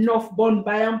 And enough bun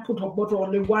by and put up, but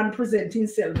only one presenting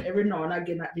himself every now and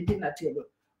again at the dinner table.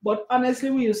 But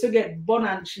honestly, we used to get bun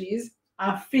and cheese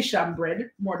and fish and bread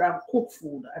more than cooked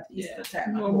food at Easter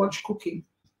time. Not much cooking.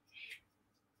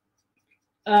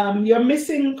 You're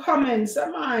missing comments,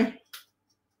 am I?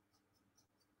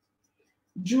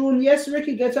 June, yes,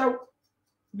 Ricky,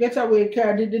 Getaway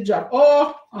car did the job.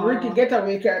 Oh, Ricky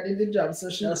Getaway car did the job, so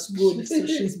she's good. So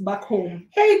she's back home.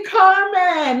 Hey,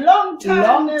 Carmen, long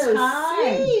time.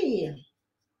 See.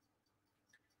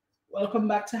 Welcome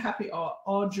back to Happy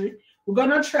Audrey. We're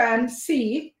gonna try and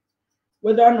see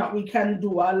whether or not we can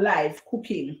do a live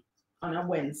cooking on a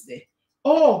Wednesday.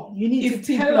 Oh, you need to tell us.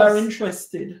 If people are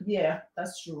interested. Yeah,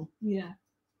 that's true. Yeah.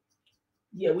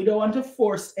 Yeah, we don't want to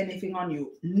force anything on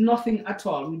you. Nothing at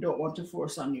all. We don't want to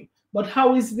force on you. But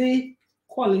how is the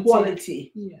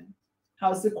quality? Yeah.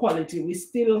 How's the quality? We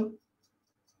still,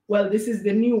 well, this is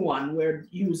the new one we're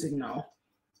using now.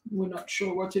 We're not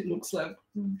sure what it looks like.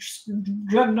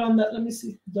 Drag down that, let me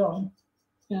see. Down.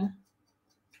 Yeah.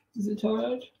 Is it all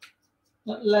right?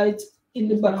 That light in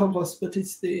the back of us, but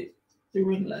it's the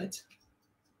ring light.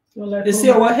 You see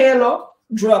our halo?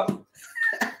 Drop.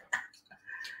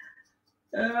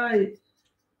 All right.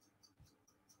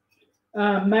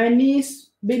 My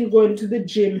niece been going to the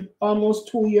gym almost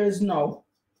 2 years now.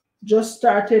 Just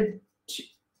started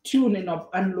tuning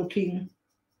up and looking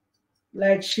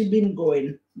like she been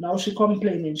going. Now she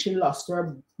complaining she lost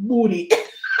her booty.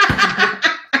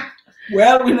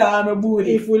 Well, we don't have no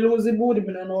booty. If we lose the booty,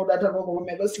 we don't know that I'm going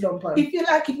to make a slump on. If you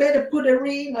like it, better put a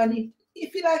ring on it.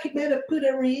 If you like it, better put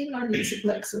a ring on it.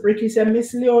 Like so. Ricky said,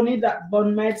 Miss Leonie, that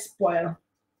bun might spoil.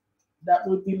 That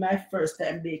would be my first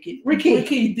time baking.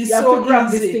 Ricky, this you have to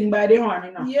grab this thing by the horn,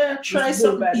 you know. Yeah, try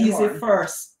something easy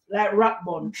first. Like wrap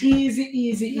bun.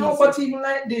 Easy. No, but even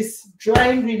like this,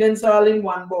 dry ingredients all in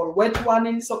one bowl. Wet one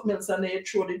in something else and then you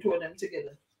throw the two of them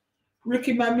together.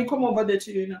 Ricky, man, me come over there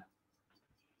to you now.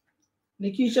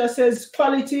 Nikisha says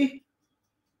quality,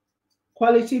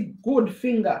 good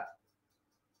finger.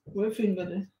 Where finger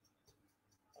there?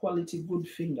 Quality, good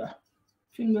finger.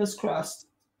 Fingers crossed.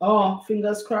 Oh,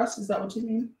 fingers crossed. Is that what you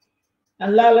mean?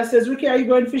 And Lala says, Ricky, are you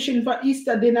going fishing for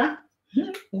Easter dinner?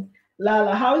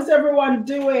 Lala, how is everyone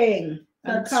doing?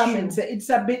 And Carmen said, it's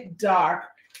a bit dark.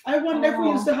 I wonder if we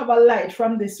used to have a light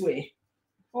from this way.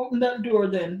 Open that door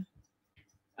then.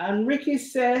 And Ricky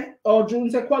said, June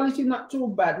said, quality not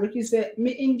too bad. Ricky said,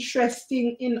 me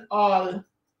interesting in all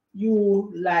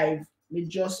you live. Me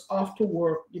just off to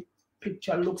work. The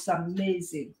picture looks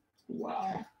amazing.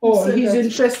 Wow. Oh, he's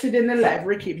interested in the live,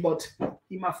 Ricky, but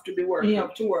he have to be working. He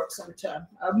have to work sometime.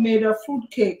 I've made a fruit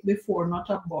cake before, not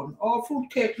a bun. Oh, fruit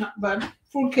cake not bad.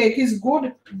 Fruit cake is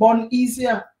good. Bun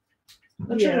easier.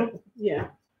 Yeah.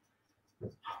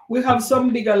 We have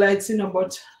some bigger lights in,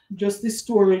 but just the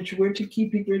storage, where to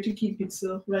keep it.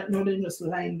 So right now they're just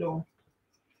lying down.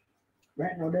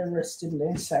 Right now they're resting there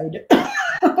inside.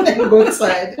 They go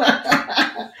outside.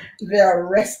 They are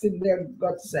resting their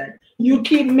gut side. You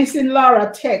keep missing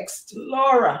Laura text.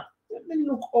 Laura, let me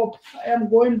look up. I am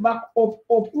going back up.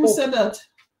 Who said that?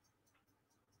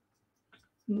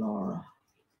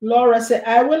 Laura said,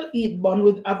 I will eat bun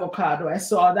with avocado. I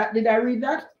saw that. Did I read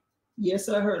that? Yes,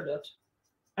 I heard that.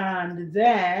 And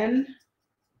then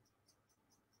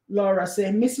Laura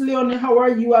said, Miss Leonie, how are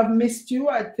you? I've missed you.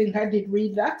 I think I did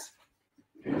read that.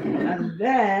 And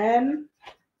then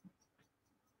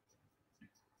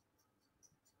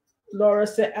Laura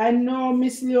said, I know,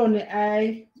 Miss Leonie,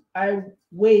 I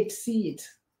wait, see it.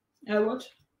 I what?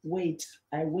 Wait.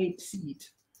 I wait, see it.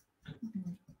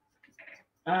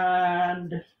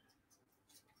 And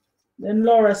then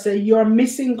Laura said, you're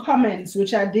missing comments,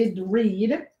 which I did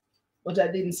read, but I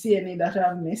didn't see any that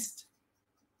I've missed.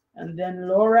 And then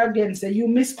Laura again said, you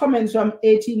missed comments from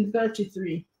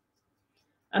 1833.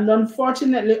 And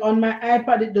unfortunately, on my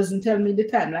iPad, it doesn't tell me the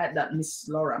time like that, Miss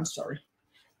Laura. I'm sorry.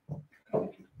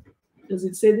 Does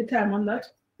it say the time on that?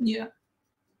 Yeah.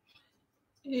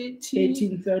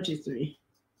 1833.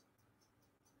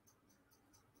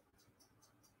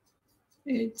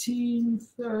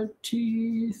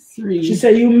 1833. She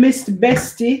said you missed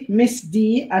Bestie, Miss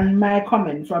D, and my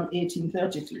comment from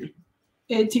 1833.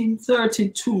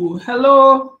 1832.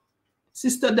 Hello,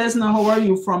 Sister Desna. How are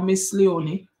you from Miss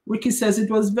Leonie? Ricky says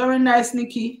it was very nice,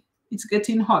 Nikki. It's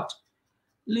getting hot.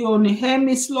 Leonie, hey,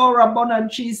 Miss Laura, bun and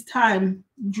cheese time.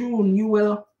 June, you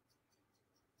will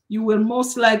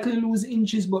most likely lose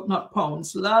inches but not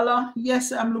pounds. Lala,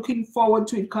 yes, I'm looking forward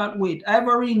to it. Can't wait.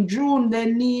 Ivory, in June,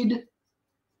 they need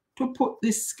to put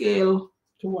this scale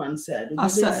to one side. Did they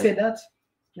say that?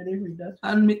 Did they read that?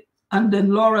 And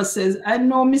then Laura says, I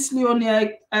know, Miss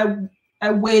Leonie, I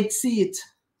wait, see it.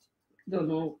 Don't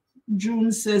know.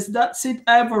 June says, that's it,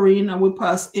 Ivory, and we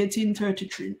pass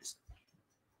 1833.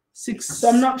 So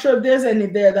I'm not sure if there's any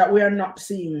there that we are not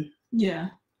seeing. Yeah.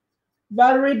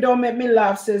 Valerie, don't make me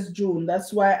laugh, says June.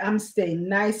 That's why I'm staying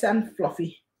nice and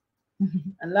fluffy.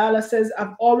 And Lala says,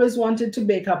 I've always wanted to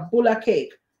bake a bulla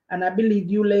cake, and I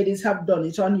believe you ladies have done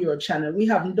it on your channel. We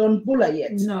haven't done bulla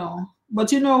yet. No.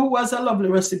 But you know who has a lovely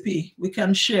recipe we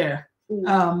can share?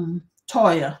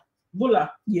 Toya.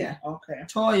 Bulla? Yeah. Okay.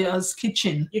 Toya's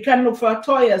Kitchen. You can look for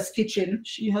Toya's Kitchen.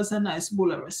 She has a nice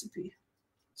bulla recipe.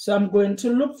 So I'm going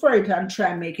to look for it and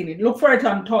try making it. Look for it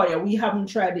on Toya. We haven't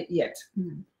tried it yet.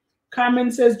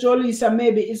 Carmen says, Jolisa,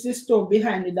 maybe it's the stove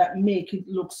behind it that make it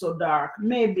look so dark.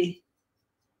 Maybe.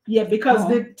 Yeah, because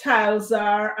the tiles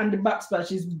are, and the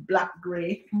backsplash is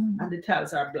black-gray, and the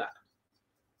tiles are black.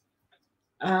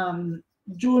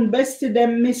 June, bestie,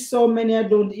 them miss so many, I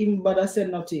don't even bother say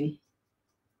nothing.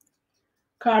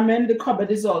 Carmen, the cupboard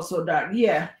is also dark.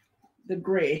 Yeah, the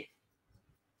gray.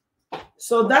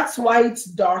 So that's why it's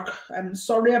dark. I'm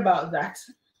sorry about that.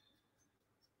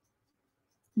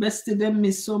 Bestie, them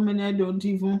miss so many, I don't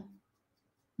even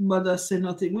bother say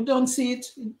nothing. We don't see it.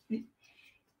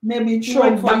 Maybe it's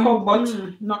showing for you, but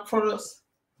not for us.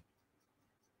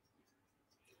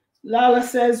 Lala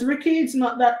says, Ricky, it's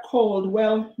not that cold.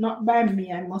 Well, not by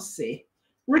me, I must say.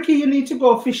 Ricky, you need to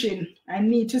go fishing. I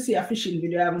need to see a fishing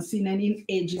video. I haven't seen any in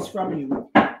ages from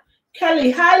you. Kelly,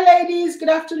 hi, ladies. Good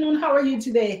afternoon. How are you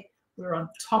today? We're on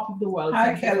top of the world.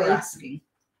 Hi, Kelly. Thank you for asking.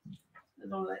 I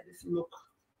don't like this look.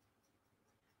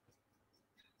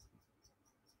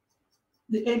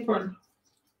 The apron.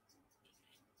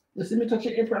 You see me touch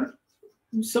your apron?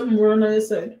 Something more on the other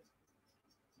side.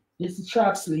 It's the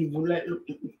short sleeve. Like,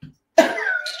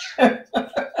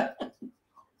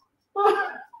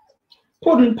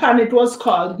 pudding pan it was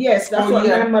called. Yes, that's what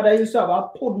my mother used to have, a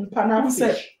pudding pan of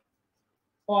fish.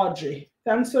 Audrey,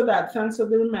 thanks for that. Thanks for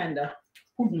the reminder.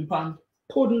 Pudding pan.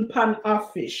 Pudding pan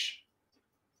of fish.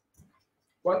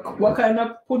 What kind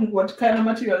of pudding? What kind of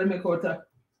material they make out of?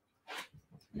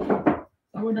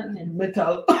 What that name?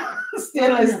 Metal.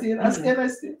 Stainless steel.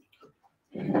 Stainless steel.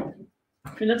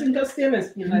 You don't think of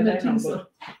stainless steel? I don't think so.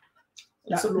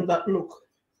 That look.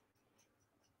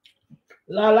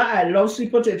 Lala, I love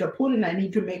sweet potato pudding. I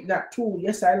need to make that too.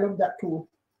 Yes, I love that too.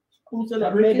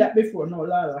 I've made that before. No,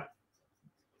 Lala.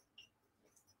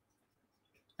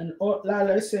 And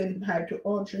Lala is saying hi to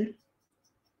Audrey.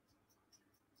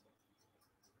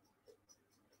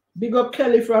 Big up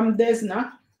Kelly from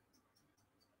Desna.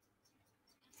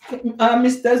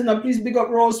 Miss Desna, please big up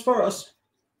Rose for us.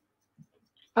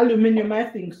 Aluminium, I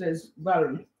think, says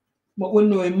Valerie. But we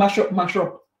know it mash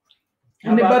up.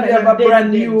 Anybody have a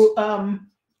brand new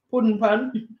pudding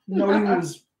pan? No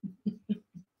use.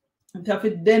 And have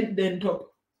it dent up.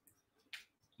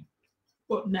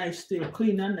 But nice still,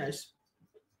 clean and nice.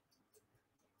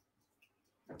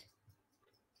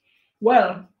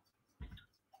 Well,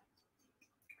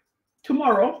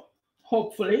 tomorrow,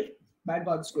 hopefully, by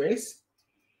God's grace,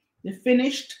 the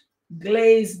finished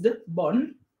glazed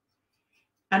bun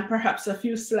and perhaps a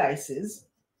few slices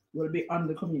will be on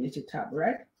the community tab,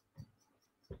 right?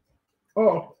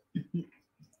 Oh,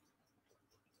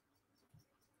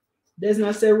 there's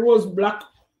not say Rose Black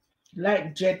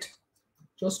like jet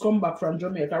just come back from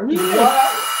Jamaica. Really?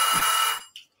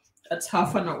 That's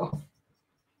half an hour.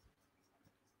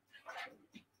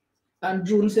 And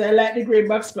June said, I like the grey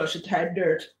backsplash, it had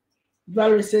dirt.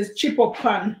 Valerie says chip up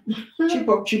pan. Chip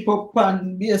up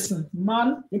pan, basin.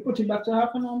 Man, you put it back to half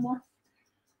an hour more.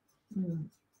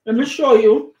 Let me show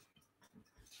you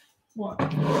what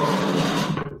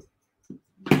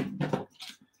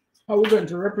how we're going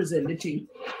to represent the thing.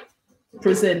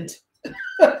 Present.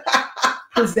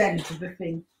 Present the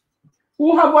thing.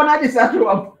 Who have one of this at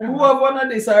home? Who have one of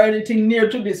this or anything near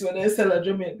to this when they sell at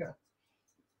Jamaica?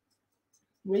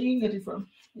 Where you get it from?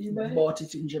 You bought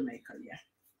it in Jamaica, yeah.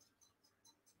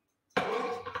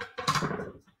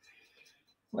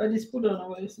 Why this put on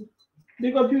away?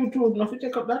 Big up YouTube, now if you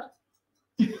take up that.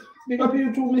 Big up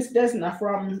YouTube, Miss Desna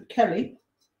from Kelly.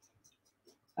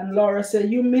 And Laura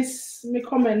said, you miss me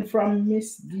comment from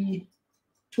Miss D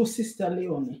to Sister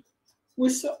Leonie.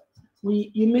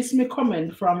 You miss me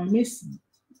comment from Miss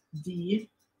D.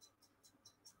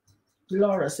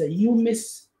 Laura said, you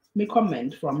miss me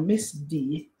comment from Miss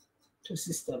D to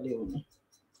Sister Leonie.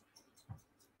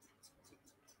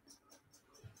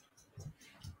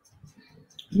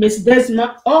 Miss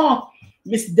Desna,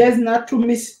 Miss Desna to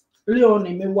Miss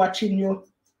Leonie, me watching your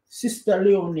Sister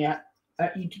Leonie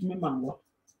eat me mango.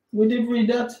 We did read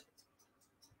that.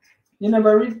 You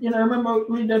never read, remember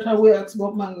read that how we asked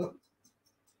about mango?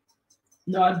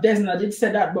 No, Desna did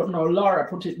say that, but no, Laura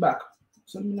put it back.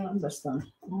 So I don't understand.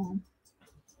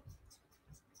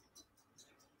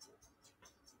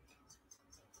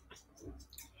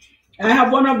 I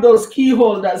have one of those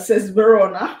keyhole that says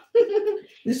Verona.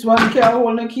 This one can't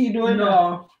hold a key, do it?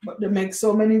 No, but they make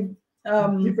so many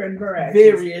different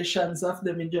variations of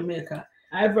them in Jamaica.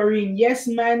 Ivorine, yes,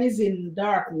 mine is in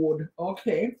Darkwood.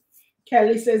 Okay.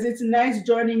 Kelly says it's nice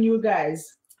joining you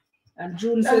guys. And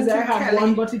June says I have Kelly.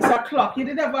 One, but it's a clock. You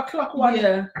did have a clock one?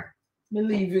 Yeah,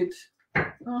 believe it.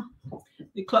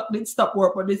 The clock did stop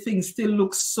work, but the thing still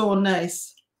looks so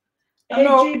nice.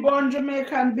 AG born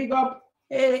Jamaican, big up.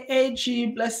 Hey, AG,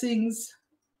 blessings.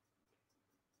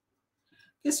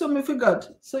 Guess what I forgot?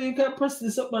 So you can press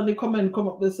this up and the comment come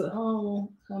up this.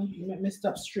 Let me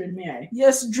stop straining my eye.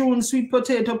 Yes, June, sweet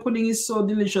potato pudding is so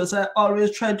delicious. I always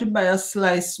try to buy a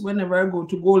slice whenever I go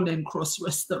to Golden Cross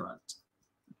restaurant.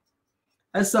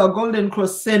 I saw Golden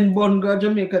Cross send bun go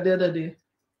Jamaica the other day.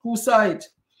 Who saw it?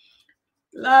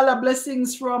 Lala,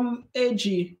 blessings from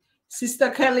AG.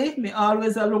 Sister Kelly, me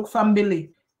always a look from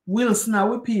Billy. Wilson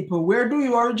with people. Where do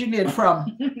you originate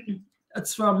from?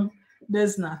 That's from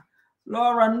Desna.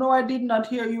 Laura, no, I did not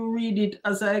hear you read it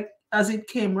as it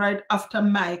came right after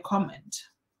my comment.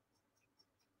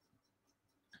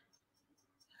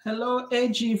 Hello,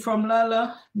 AG from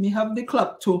Lala. Me have the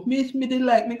clock too. Me did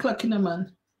like me clock in a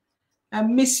man. I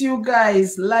miss you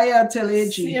guys. Liar tell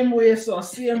AG. Same way, so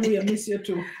same way. I miss you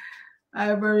too.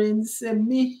 Ivorine said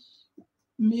me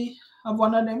have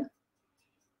one of them.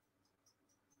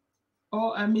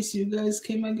 Oh, I miss you guys.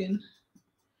 Came again.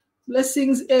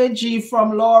 Blessings AG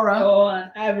from Laura. Oh,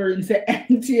 and Ivorine said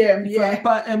MTM, yeah.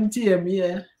 MTM,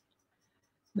 yeah.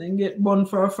 Then get bun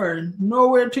for a fern.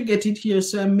 Nowhere to get it here,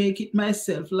 so I make it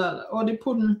myself, Lala. Oh, the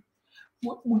pudding.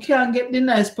 We can't get the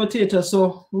nice potato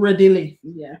so readily.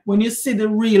 Yeah. When you see the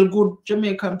real good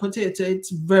Jamaican potato, it's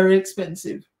very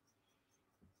expensive.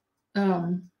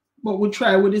 But we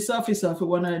try with this office of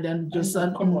one other than just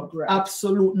an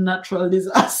absolute natural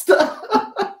disaster.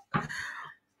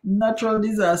 Natural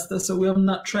disaster, so we have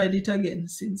not tried it again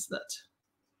since that.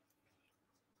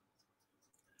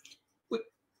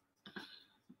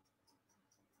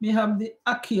 We have the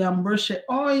Aki and Brochet.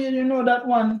 Oh, yeah, you know that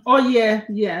one. Oh, yeah.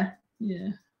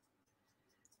 We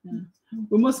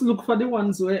must look for the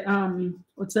ones where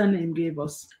what's her name gave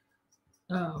us.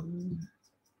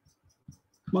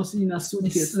 Must in a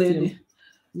suitcase lady.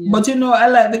 Yeah. But you know, I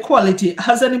like the quality.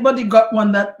 Has anybody got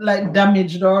one that like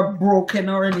damaged or broken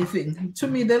or anything? To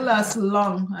me, they last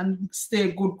long and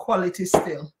stay good quality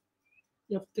still.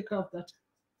 You have to take off that.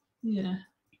 Yeah.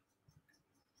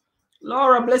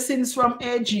 Laura, blessings from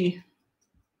AG.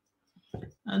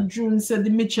 And June said the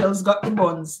Mitchells got the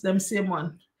buns. Them same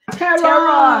one.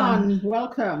 Teron,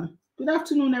 welcome. Good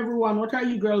afternoon, everyone. What are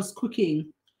you girls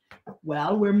cooking?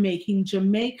 Well, we're making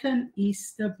Jamaican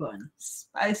Easter bun.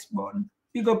 Spiced bun.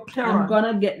 Big up Teron. I'm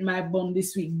gonna get my bun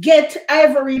this week. Get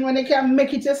Ivorine when you can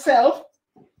make it yourself.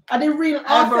 Are the real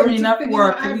Ivorine at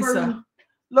work, Lisa?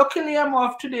 Luckily, I'm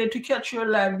off today to catch your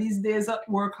live. These days at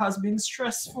work has been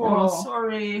stressful. Oh.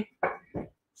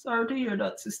 Sorry to hear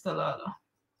that, Sister Lala.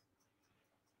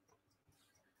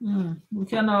 We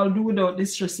can all do without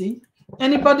this stressing.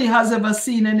 Anybody has ever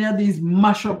seen any of these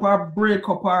mash up or break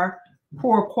up or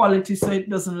poor quality so it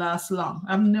doesn't last long?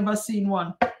 I've never seen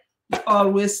one. It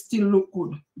always still look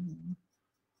good.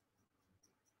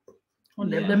 Don't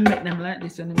let them make them like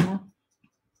this anymore.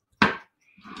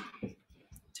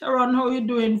 Sharon, how you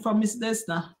doing from Miss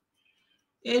Desna?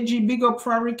 AG, big up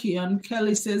for Ricky. And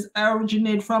Kelly says, I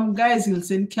originate from Geisel,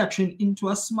 St. Catherine, into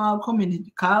a small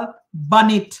community called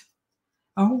Bonnet.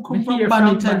 And who come from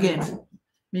Bonnet again?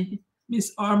 Me.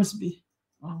 Miss Armsby.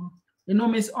 You know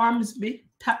Miss Armsby?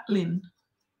 Tatlin.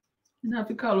 You have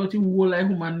to call out the whole like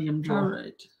human name, Joe. All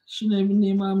right. She never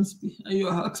name Armsby. Are you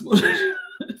a about it?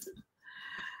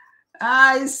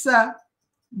 Aye, sir.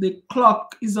 The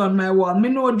clock is on my wall. Me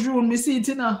know June. Me see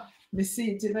it now. Me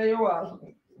see it in your wall.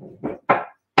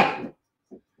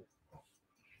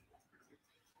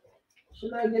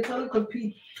 Should I get a little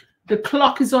peek? The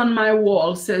clock is on my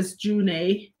wall, says June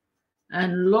A.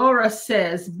 And Laura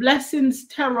says, blessings,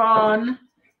 Teron.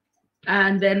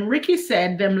 And then Ricky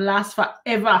said, them last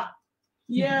forever.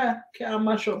 Yeah, can't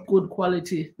mash up good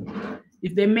quality.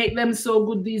 If they make them so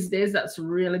good these days, that's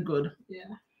really good.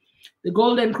 Yeah. The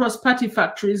Golden Cross Patty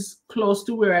Factory is close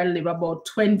to where I live, about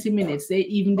 20 minutes. They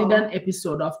even did an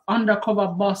episode of Undercover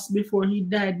Boss before he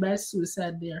died by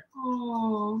suicide there.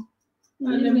 Oh,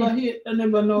 I never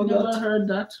heard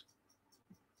that.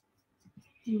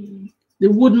 The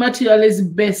wood material is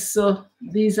best, so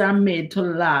these are made to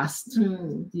last.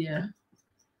 Yeah.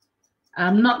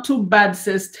 Not too bad,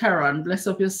 says Teron. Bless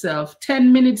up yourself.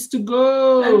 10 minutes to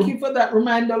go. Thank you for that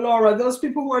reminder, Laura. Those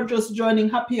people who are just joining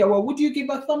Happy Hour, would you give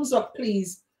a thumbs up,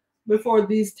 please, before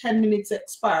these 10 minutes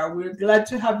expire? We're glad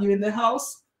to have you in the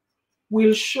house.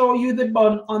 We'll show you the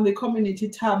bun on the community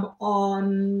tab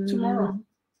on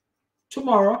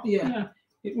tomorrow. Yeah.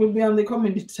 It will be on the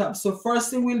community tab. So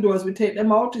first thing we'll do as we take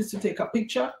them out is to take a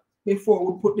picture before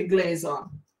we put the glaze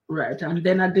on. Right, and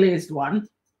then a glazed one.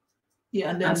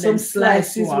 Yeah, and then some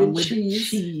slices with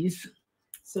cheese.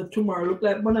 So tomorrow look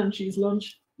like bun and cheese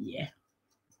lunch. Yeah.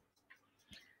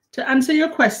 To answer your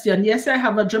question, yes, I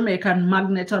have a Jamaican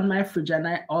magnet on my fridge, and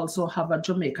I also have a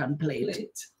Jamaican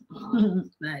plate.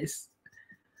 Nice.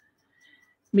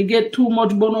 Me get too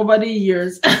much bun over the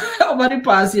years. Over the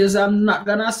past years, I'm not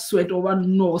gonna sweat over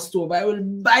no stove. I will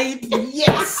buy it.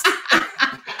 Yes.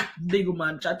 Big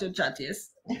man, chat,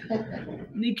 yes.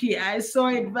 Nikki, I saw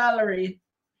it, Valerie.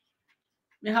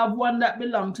 We have one that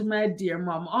belonged to my dear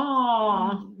mom.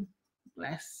 Oh,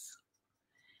 bless.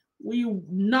 We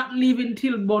not leaving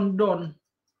till bun done.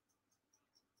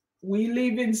 We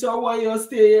leaving, so why you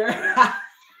stay here?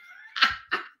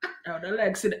 Oh, the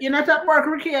legs. You're not at work,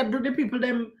 Ricky. Do the people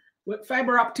them with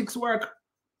fiber optics work?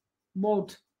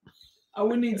 Both. And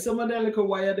we need some of the little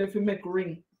wire there to make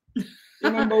ring.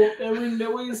 Remember the ring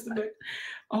that we used to make?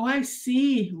 Oh, I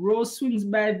see. Rose swings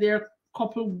by there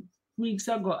couple weeks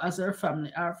ago as her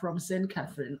family are from St.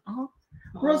 Catherine.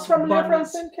 Rose family are from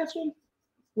St. Catherine?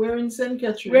 We're in St.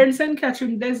 Catherine. We're in St.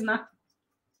 Catherine, Desna.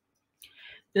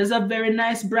 There's a very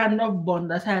nice brand of bun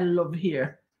that I love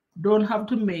here. Don't have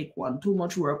to make one. Too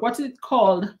much work. What's it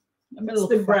called? What's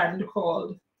the brand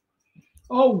called?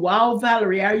 Oh, wow,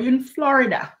 Valerie. Are you in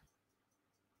Florida?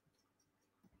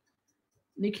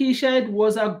 Nikisha, it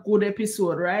was a good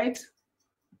episode, right?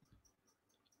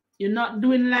 You're not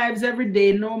doing lives every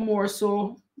day no more,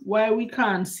 so why we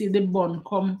can't see the bun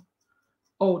come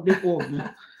out the oven?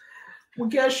 We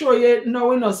can show you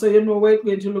now, so you know what it's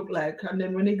going to look like. And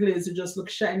then when it glazes, it just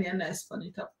looks shiny and nice on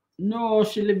the top. No,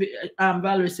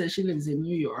 Valerie says she lives in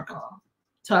New York.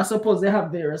 So I suppose they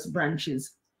have various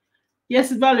branches.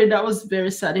 Yes, Valerie, that was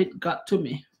very sad. It got to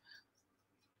me.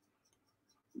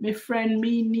 My friend,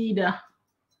 me neither.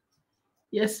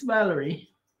 Yes, Valerie.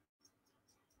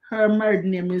 Her married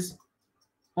name is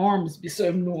Ormsby, so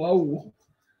I know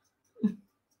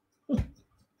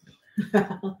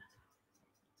how.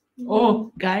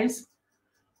 Oh, guys,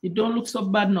 it don't look so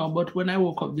bad now, but when I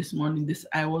woke up this morning, this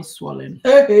eye was swollen.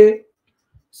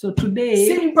 So today...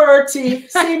 Simperty.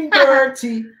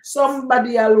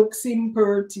 Somebody look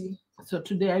simperty. So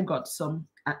today I got some,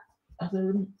 as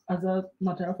a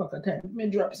matter of fact, I may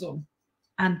drop some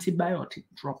antibiotic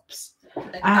drops.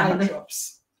 Eye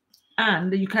drops.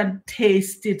 And you can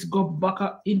taste it go back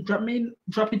up in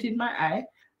drop it in my eye.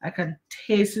 I can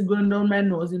taste it going down my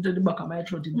nose into the back of my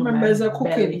throat. Remember, there's a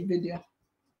cooking video.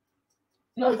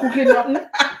 Not cooking nothing.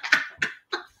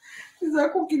 It's a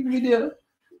cooking video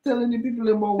telling the people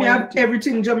about we have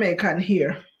everything Jamaican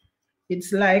here.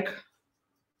 It's like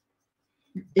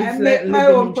I make my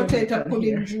own potato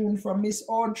pudding June from Miss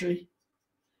Audrey.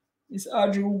 Miss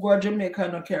Audrey who go to Jamaica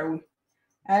no carry.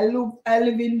 I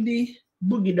live in the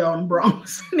Boogie Down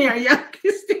Bronx near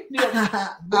Yankee Stadium.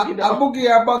 A boogie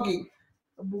or buggy?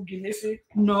 A boogie, you see?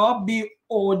 No, Boggie.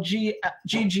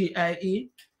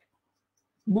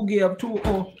 Boogie of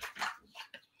 2-0.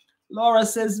 Laura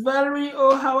says, Valerie,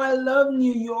 oh, how I love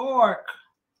New York.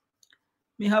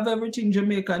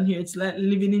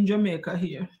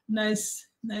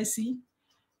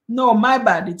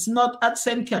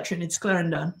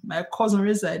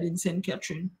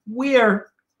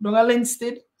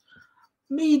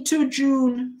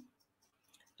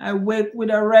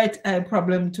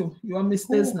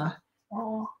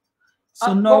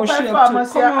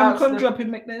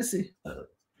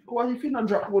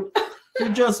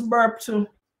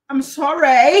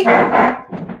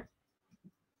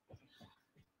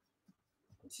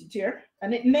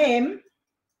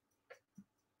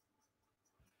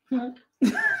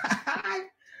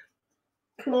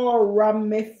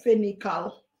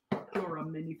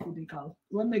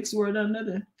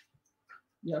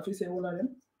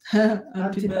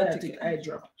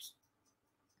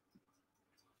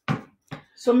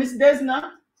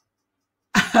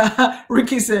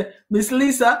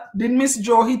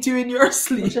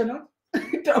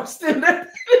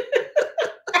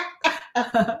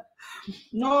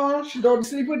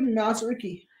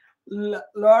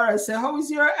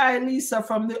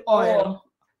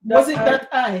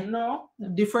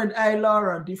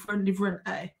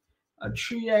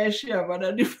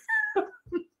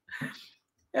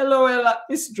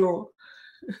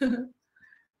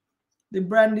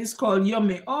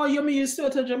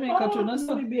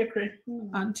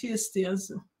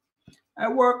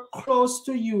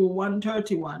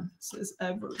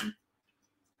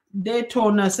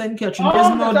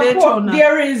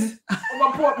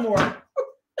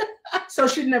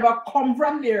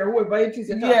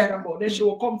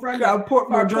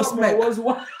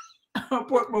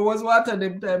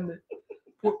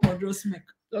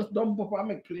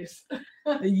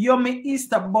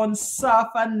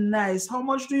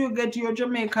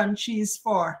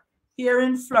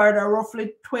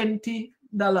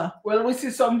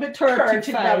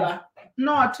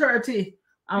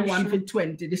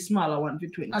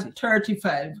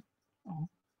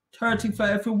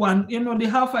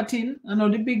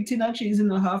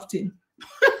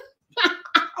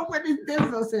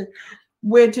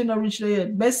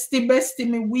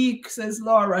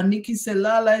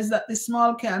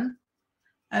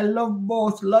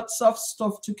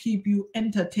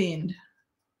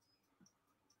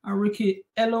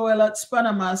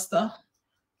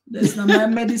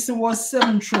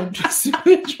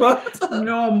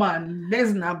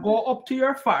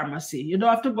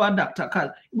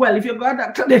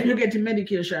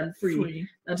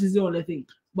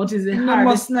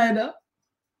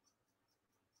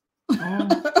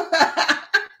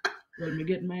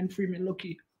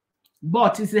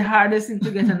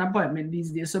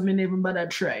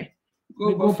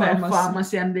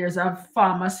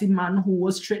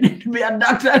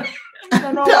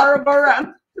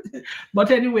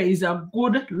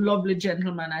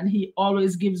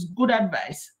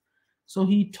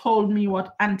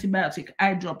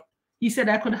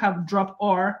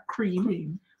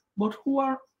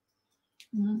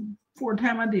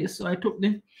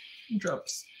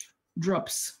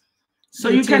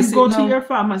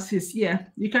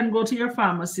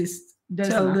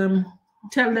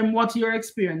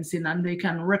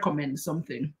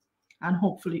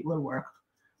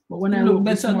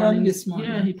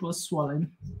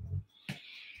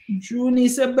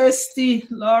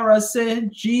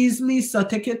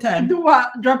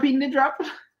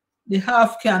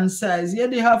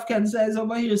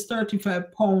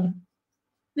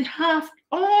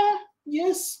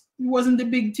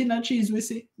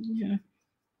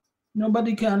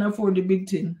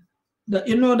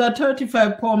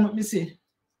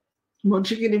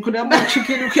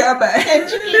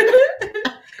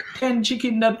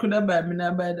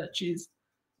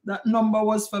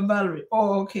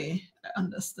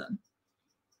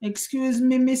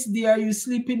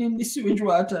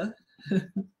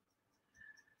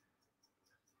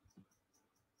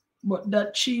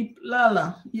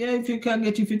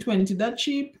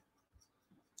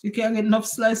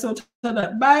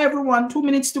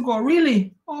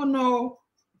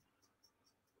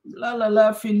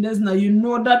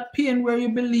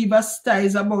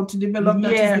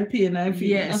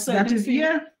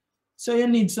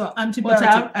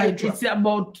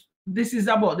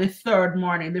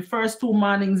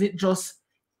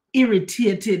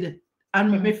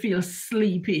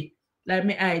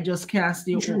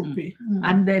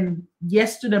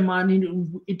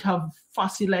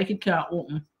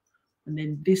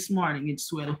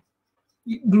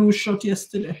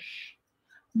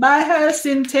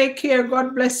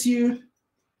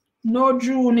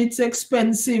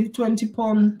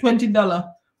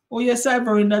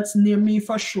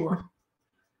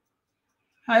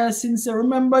 Hyacinth,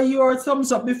 remember your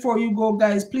thumbs up before you go,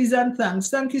 guys. Please and thanks.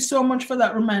 Thank you so much for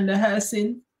that reminder,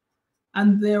 Hyacinth.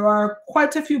 And there are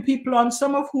quite a few people on,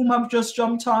 some of whom have just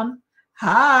jumped on.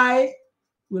 Hi.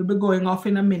 We'll be going off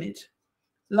in a minute.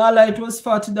 Lala, it was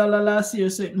 $40 last year,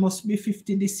 so it must be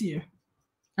 $50 this year.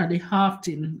 At the half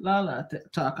tin, Lala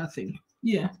talk, I think.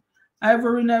 Yeah.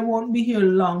 Ivory and I won't be here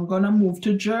long. Gonna move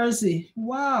to Jersey.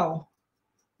 Wow.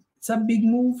 It's a big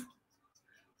move.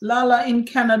 Lala, in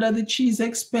Canada, the cheese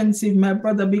expensive. My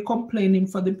brother be complaining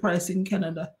for the price in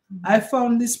Canada. I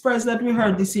found this price that we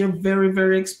heard this year very,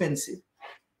 very expensive.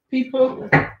 People,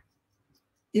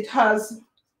 it has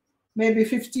maybe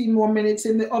 15 more minutes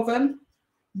in the oven,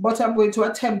 but I'm going to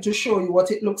attempt to show you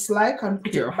what it looks like and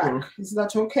put it back. Is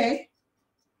that okay?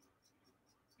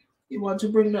 You want to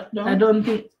bring that down? I don't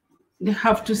think they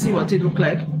have to see what it looks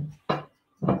like.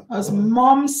 As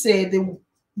Mom said, the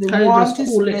want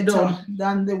is better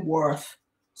than the worth.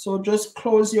 So just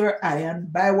close your eye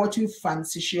and buy what you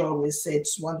fancy, she always said,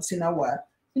 once in a while.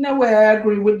 In a way, I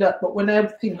agree with that, but when I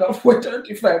think of what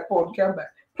 35 pounds can buy,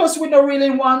 plus we don't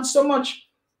really want so much.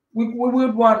 We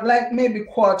would want like maybe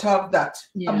quarter of that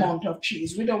amount of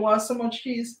cheese. We don't want so much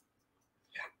cheese.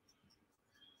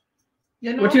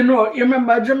 You know? But you know, you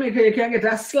remember Jamaica, you can get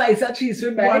a slice of cheese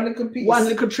for one little piece. One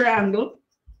little triangle.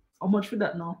 How much for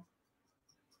that now?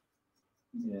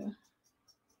 Yeah.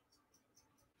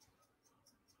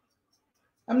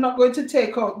 I'm not going to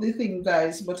take out the thing,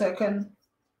 guys, but I can.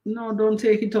 No, don't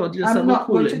take it out. Just I'm not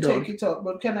going to take it out,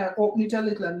 but can I open it a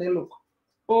little and they look?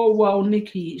 Oh, wow,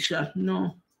 Nikisha.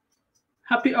 No.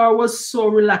 Happy hour was so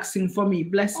relaxing for me.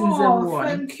 Blessings, everyone.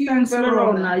 Thank you. Thanks,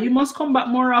 Verona. You must come back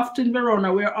more often,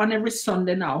 Verona. We're on every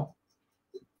Sunday now.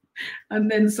 And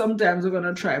then sometimes we're going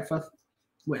to try for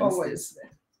Wednesdays.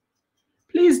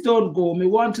 Please don't go. We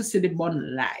want to see the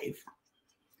bun live.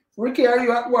 Ricky, are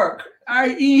you at work?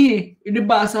 The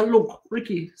boss, look.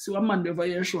 Ricky, see what man over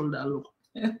your shoulder, look.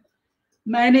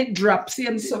 Mine it drops. See,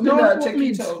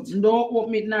 don't want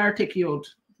me to take you out.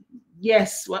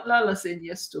 Yes, what Lala said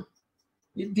yes to.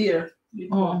 Dear.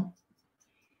 Oh.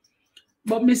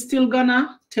 But me still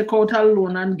gonna take out a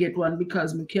loan and get one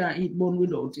because me can't eat bun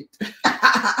without it.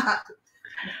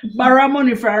 Borrow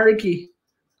money from Ricky.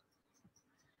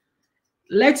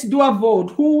 Let's do a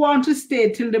vote. Who want to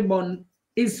stay till the bun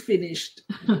is finished?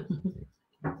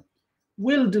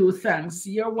 Will do, thanks.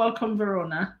 You're welcome,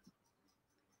 Verona.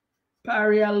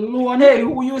 Paria loan. Hey,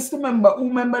 who used to remember? Who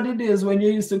remember the days when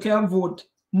you used to can vote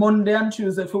Monday and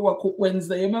Tuesday for what cook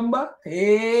Wednesday? Remember?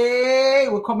 Hey,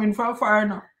 we're coming from far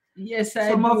now. Yes, I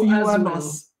Some do of you as and well.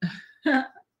 Us.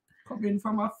 Coming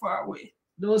from a far way.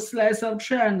 Those slices of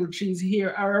triangle cheese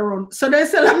here are around. So they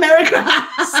sell America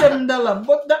 $7.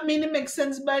 But that means it makes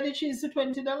sense buy the cheese to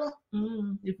 $20.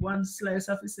 If one slice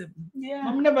of is $7. Yeah.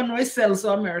 I never know it sells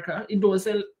to America. It does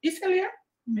sell. It sell here?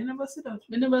 I never see that.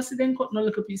 I never see them cut no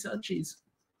little piece of cheese.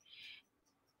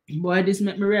 Boy, this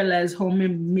made me realize how I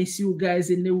miss you guys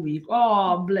in the week.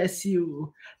 Oh, bless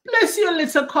you. Bless you,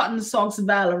 little cotton socks,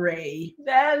 Valerie.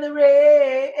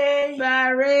 Valerie.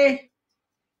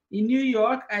 In New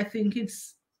York, I think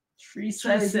it's 3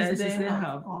 sizes they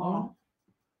have. Oh.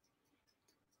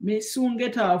 May soon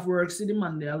get off work. See the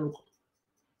Monday, I look.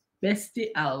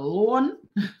 Bestie alone.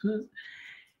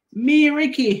 Me,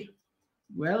 Ricky.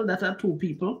 Well, that are 2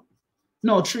 people.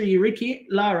 No, 3. Ricky,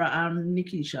 Laura, and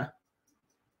Nikisha.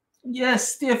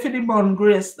 Yes, stay for the bun,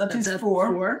 Grace. That is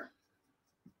 4.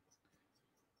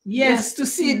 Yes, to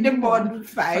see the bun,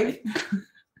 5.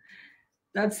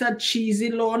 That's a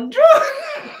cheesy loan. Too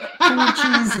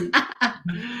cheesy.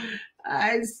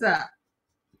 I saw.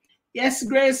 Yes,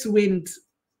 Grace went.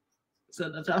 So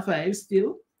that's a 5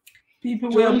 still.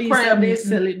 People will they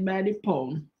sell it by the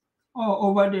pound. Oh,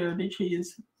 over there, the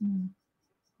cheese.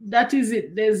 That is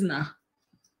it. There's not.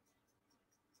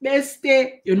 Best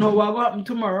day. You know what will happen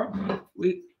tomorrow?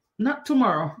 Not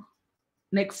tomorrow.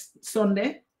 Next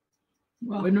Sunday.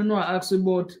 Wow. We don't know ask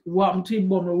about what happened to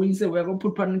bun. We say we're gonna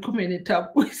put on the community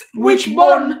tab. Which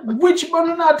bun? Which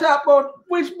bun not talk about?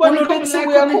 Which bun? You don't say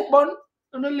we are cook bun.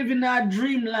 We don't live in our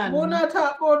dreamland. We not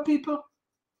talk about people.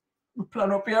 We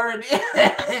plan up here already.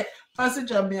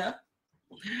 Passage on me.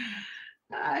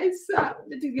 I saw. I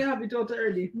think you have it out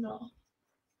already. No.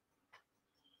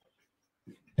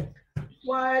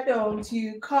 Why don't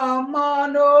you come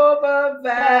on over,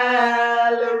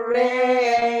 Valerie?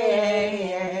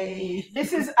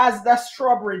 This is as the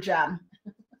strawberry jam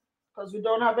because we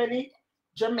don't have any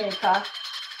Jamaica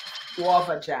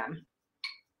guava jam.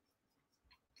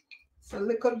 So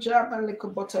little jam and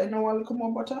little butter. You know what? Little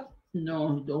more butter?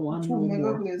 No, don't want 2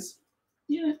 mega glaze.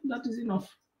 Yeah, that is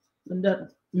enough. When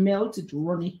that melts, it's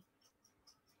runny.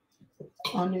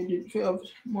 I need to have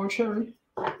more cherry.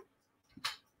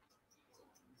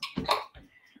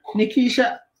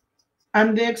 Nikisha,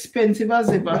 I'm the expensive as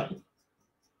ever.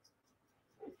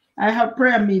 I have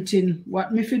prayer meeting.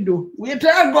 What me fi do? Wait till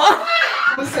I go.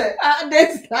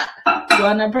 That's that. Go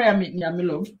on a prayer meeting, yeah, me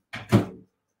love.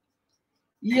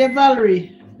 Yeah,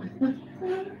 Valerie.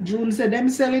 June said them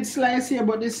sell it slice here,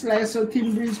 but this slice so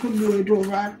Tim Breeze could blow it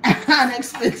over and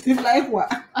expensive like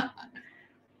what?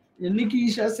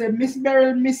 Nikisha said Miss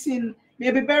Beryl missing.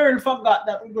 Maybe Beryl forgot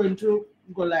that we're going to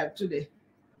go live today.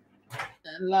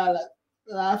 And Lala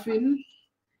laughing.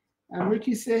 And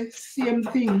Ricky said same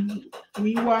thing.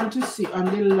 We want to see on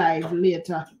the live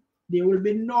later. There will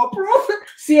be no proof.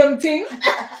 Same thing.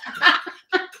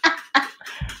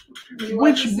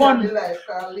 Which bun?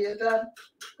 Later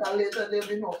there'll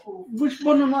be no proof. Which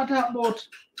bun am I talking about?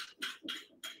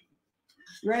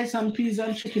 Rice and peas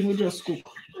and chicken we just cook.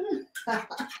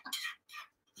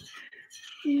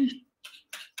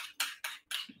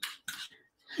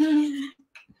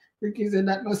 Ricky said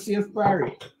that was safe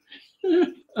party.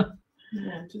 I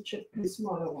want to check the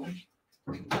smaller one.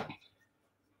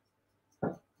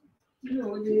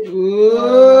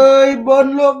 Oh,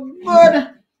 bun look good.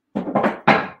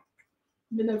 I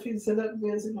don't feel so that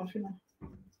there's enough enough.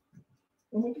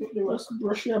 Let me put the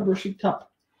brushy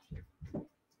top.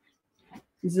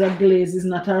 This is a glaze, it's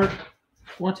not a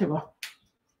whatever.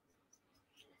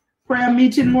 Prayer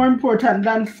meeting more important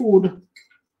than food.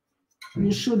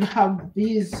 You should have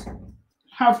these.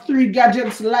 Have 3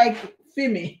 gadgets like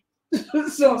Fimi.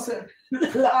 so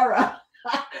Lara.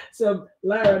 So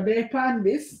Lara, they pan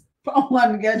this for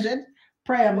 1 gadget.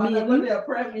 Prayer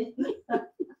meeting.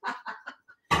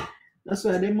 That's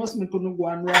why they must make no go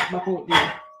and wrap back out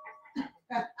there.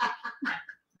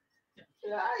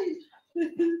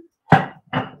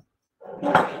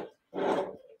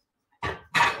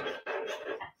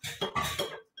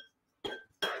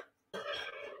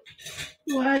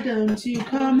 Why don't you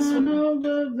come on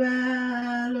over,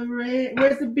 Valerie?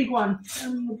 Where's the big one?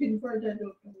 I'm looking for that.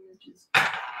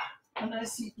 And I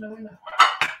see it now.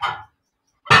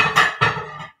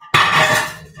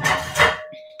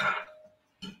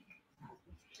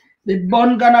 The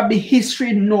bun gonna be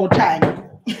history in no time.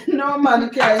 No man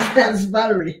cares. That's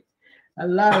Valerie.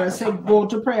 And Lara said, go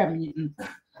to prayer meeting.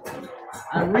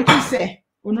 And Ricky said,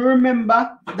 you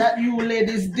remember that you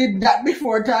ladies did that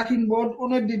before talking about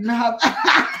you didn't have.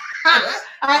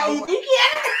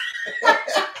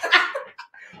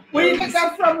 Where you get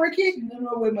that from, Ricky?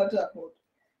 No, where my talk about.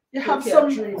 You have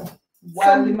some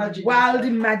wild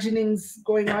imaginings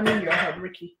going on in your head,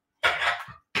 Ricky.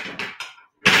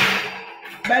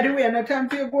 By the way, no time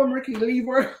for you go home, Ricky. Leave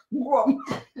her. Go home.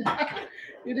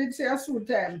 You did say a suit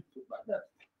time.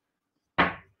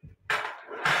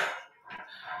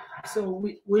 So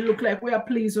we look like we are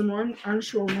pleased on and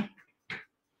show.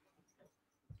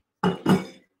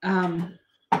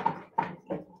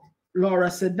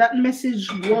 Laura said that message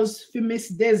was for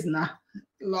Miss Desna.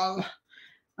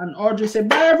 And Audrey said,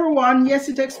 bye everyone. Yes,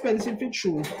 it's expensive, it's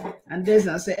true. And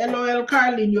Desna said, LOL,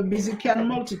 Carlene, you're busy, can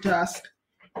multitask.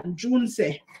 And June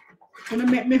said, gonna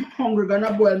make me hungry,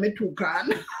 gonna boil me 2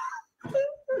 can.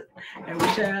 I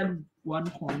wish I had 1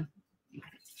 corn.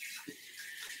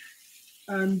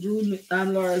 And June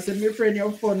and Laura said, my friend,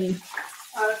 you're funny.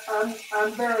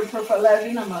 I'm Beryl prefer live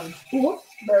in a man. Who?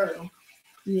 Beryl.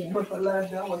 Yeah. Prefer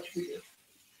live and watch video.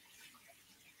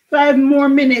 5 more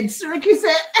minutes, Ricky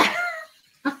said.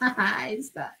 It's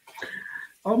that.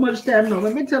 How much time now?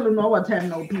 Let me tell you now what time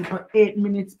now, people. 8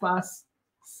 minutes past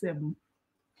 7.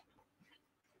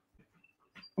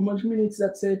 How much minutes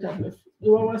that say it left?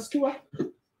 You want us to?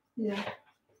 Yeah.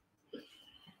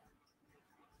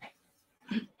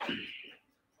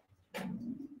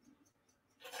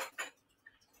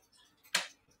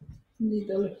 Need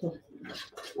a little.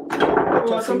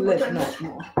 Just a little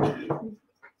more.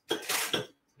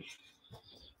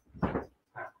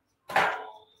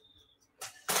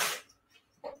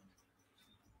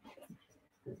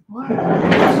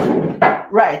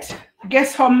 Right.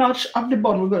 Guess how much of the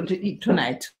bun we're going to eat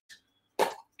tonight?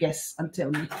 Guess and tell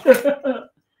me.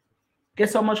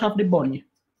 Guess how much of the bun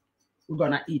we're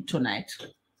going to eat tonight?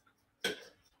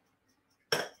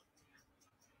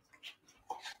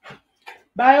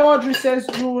 Bye, Audrey says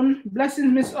June.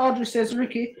 Blessings, Miss Audrey says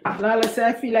Ricky. Lala says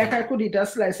I feel like I could eat a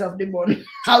slice of the bun.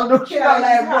 Although she don't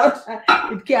like but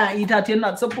it can't eat that. You're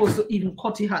not supposed to even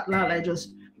cut it hot. Lala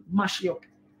just mash you up.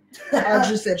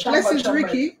 Audrey said, blessings,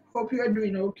 Ricky. Hope you're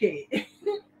doing okay.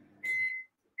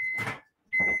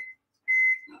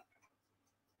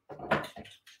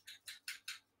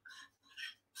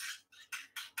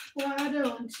 Why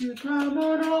don't you come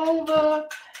on over?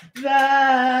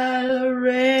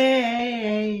 Valerie.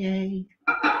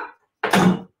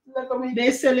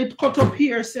 They sell it cut up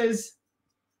here, says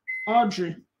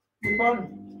Audrey. The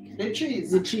bun, the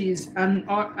cheese, and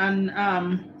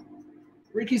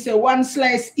Ricky said 1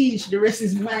 slice each. The rest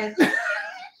is mine.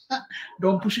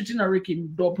 Don't push it in, Ricky.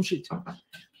 Don't push it.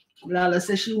 Lala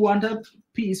says she want a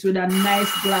piece with a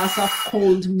nice glass of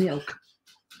cold milk.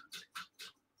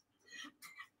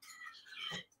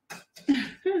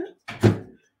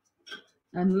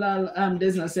 And Lala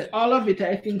Desna said all of it.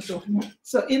 I think so.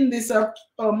 So in this,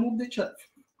 move the chat.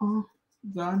 Oh,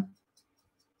 gone.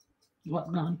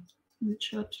 What gone? The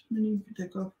chat. I need to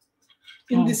take off.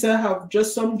 In this, I have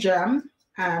just some jam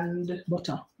and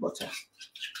butter.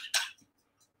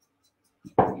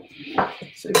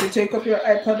 So if you take up your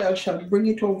iPad, I shall bring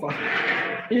it over.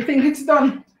 You think it's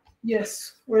done?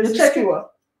 Yes. Where's the skewer?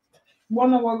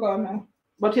 1 hour ago now.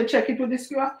 But you check it with the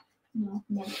skewer? No,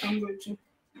 I'm going to.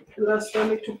 The last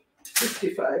time it took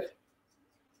 55.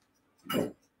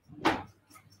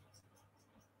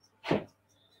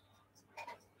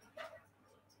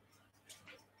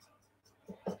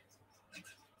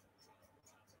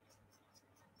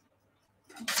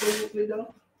 Absolutely done.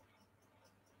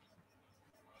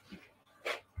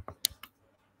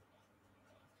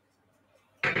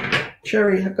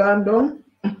 Cherry has gone down,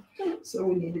 so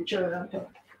we need the cherry on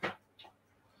top.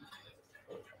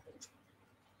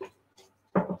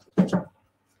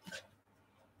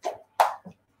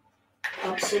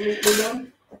 Absolutely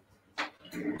done.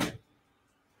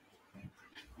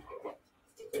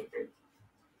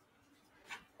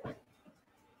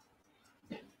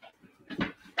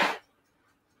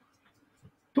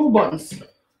 Two buns.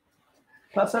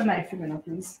 Pass a knife for me now,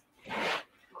 please.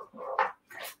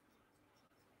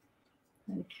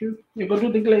 Thank you. You go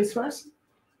do the glaze first?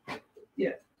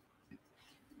 Yeah.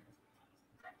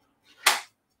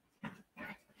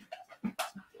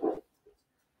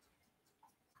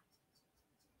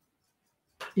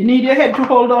 You need your head to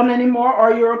hold on anymore,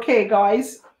 or you're okay,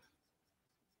 guys?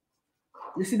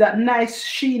 You see that nice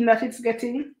sheen that it's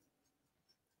getting?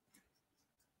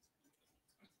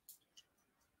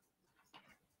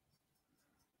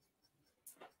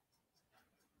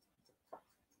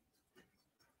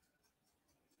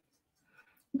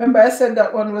 Remember I said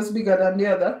that one was bigger than the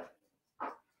other?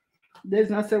 There's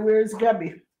not say, where is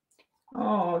Gabby?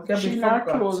 Oh, Gabby she's not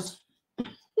close.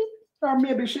 Or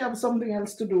maybe she has something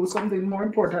else to do, something more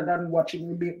important than watching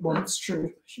the big bun. That's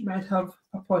true. She might have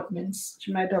appointments.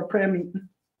 She might have prayer meeting.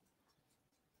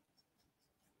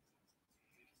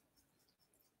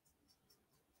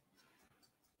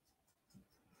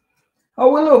 How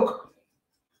we look?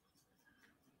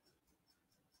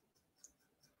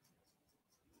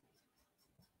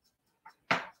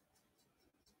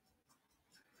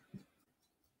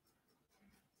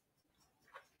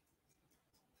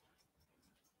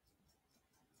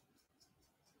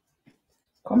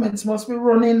 Comments must be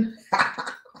running.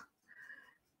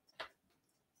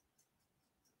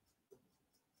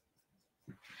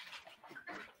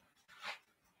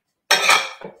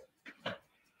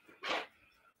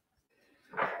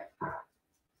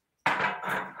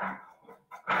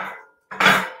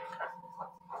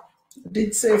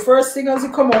 Did say first thing as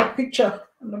you come out, picture.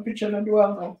 And the picture not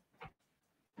well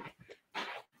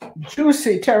now.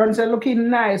 Juicy. Terrence said looking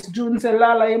nice. June said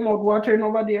Lala, your mouth watering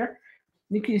over there.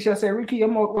 Nikisha said Ricky, your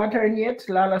mouth watering yet.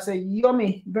 Lala said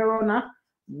yummy. Verona,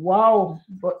 wow.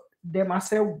 But they must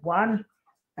say one.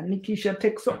 And Nikisha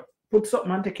takes up, put something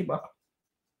and take it back.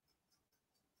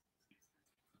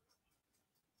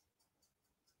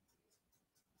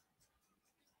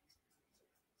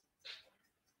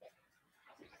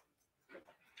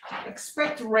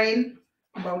 Expect rain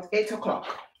about 8 o'clock.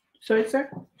 So it's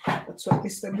there? That's what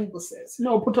Mr. Google says.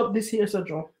 No, put up this here, Sir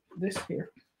Joe. This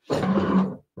here.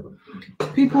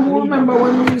 People who remember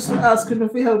when we used to ask him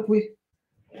if we help with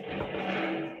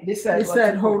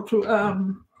decide how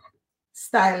to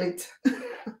style it.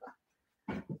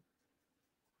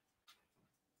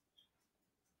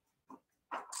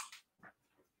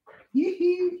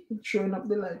 Showing up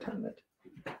the light on it.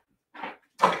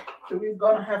 So we're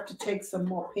gonna have to take some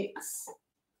more pics.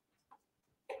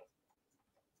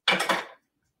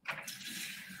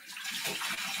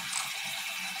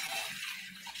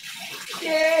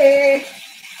 Yay!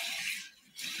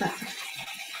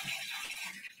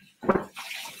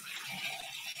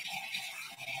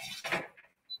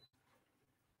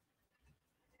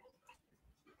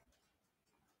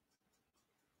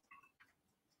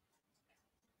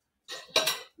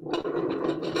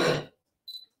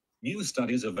 New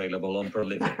studies available on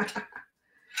Prolific.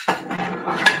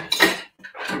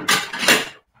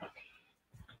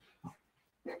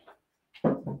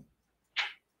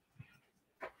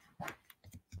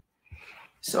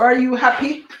 So are you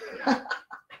happy?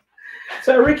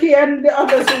 So Ricky and the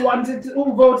others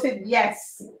who voted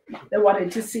yes, they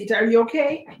wanted to see it. Are you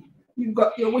okay? You've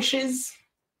got your wishes.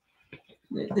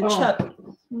 The chat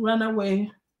ran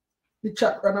away. The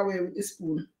chat ran away with the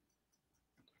spoon.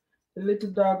 The little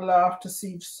dog laughed to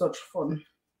see such fun.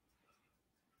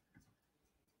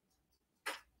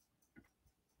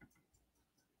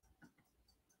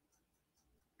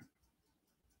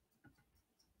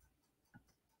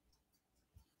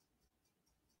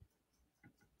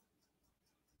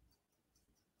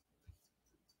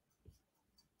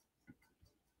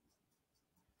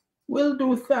 Will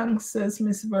do, thanks, says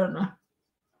Miss Verna.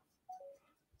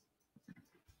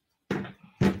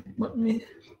 But me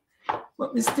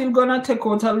still gonna take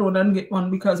out alone and get one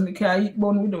because me can't eat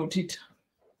bun without it.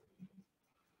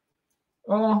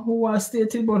 Oh, who wants to stay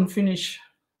till bun finish?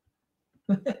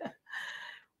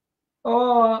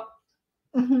 Oh,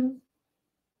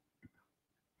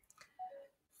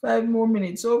 5 more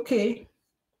minutes. Okay.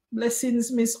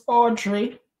 Blessings, Miss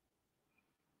Audrey.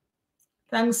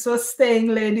 Thanks for staying,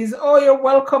 ladies. Oh, you're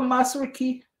welcome, Mas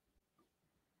Ricky.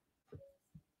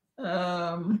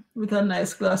 With a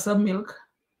nice glass of milk.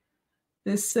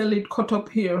 They sell it cut up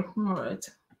here. All right.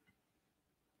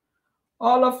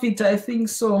 All of it, I think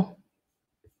so.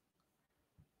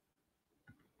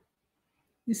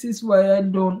 This is why I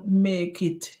don't make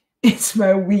it. It's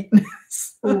my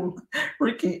weakness. Oh,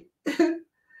 Ricky.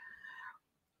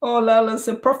 Oh, Lala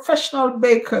said, professional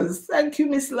bakers. Thank you,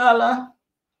 Miss Lala.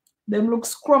 Them look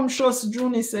scrumptious,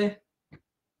 Junie say.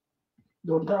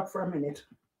 Don't talk for a minute.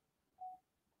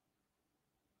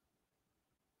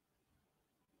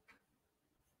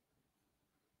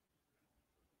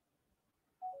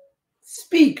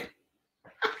 Speak.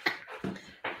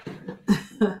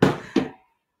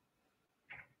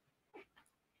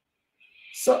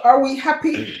 So are we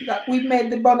happy that we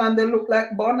made the bun and they look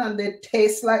like bun and they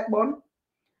taste like bun?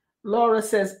 Laura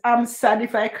says, I'm sad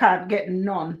if I can't get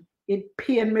none. It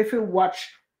pained me if you watch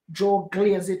Joe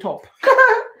glaze it up.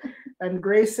 And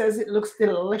Grace says it looks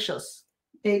delicious.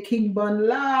 Baking bun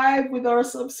live with our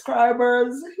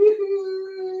subscribers.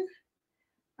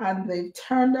 And they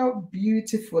turned out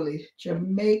beautifully.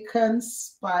 Jamaican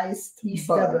spiced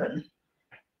bun.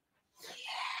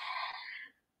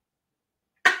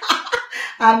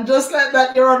 And just like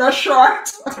that, you're on a short.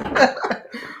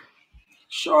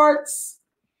 Shorts.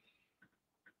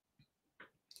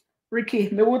 Ricky,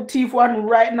 me would thief one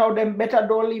right now, then better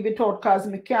don't leave it out because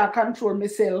me can't control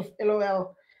myself.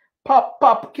 LOL.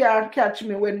 Pop can't catch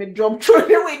me when me jump through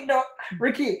the window.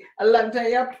 Ricky, a long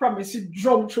time I promise you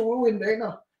jump through the window, you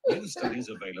know. New studies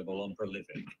available on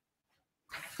Prolific.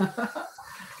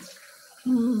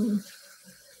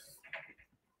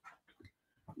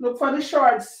 Look for the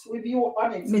shorts with you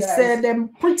on it. Me say them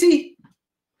pretty.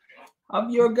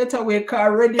 Have your getaway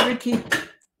car ready, Ricky.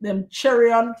 Them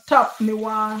cherry on top.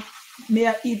 Me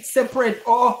I eat separate.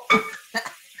 Oh,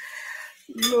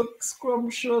 look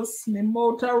scrumptious. Me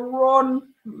motor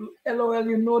run. LOL,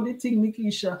 you know the thing,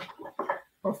 Nikisha.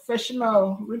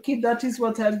 Professional. Ricky, that is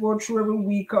what I go through every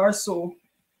week or so.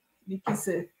 Nikki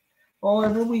said. Oh,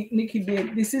 every week, Nikki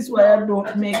babe. This is why I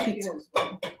don't make it.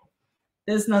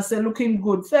 Desna say looking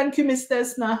good. Thank you, Miss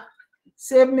Desna.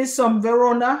 Save me some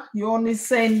Verona. You're only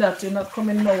saying that you're not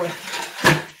coming nowhere.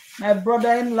 My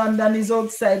brother in London is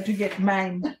outside to get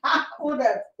mine. Who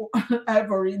that?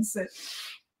 Ivory said,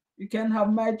 you can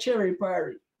have my cherry,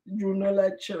 Parry. You know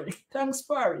like cherry. Thanks,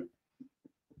 Parry.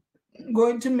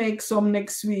 Going to make some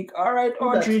next week. All right,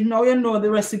 Audrey, now you know the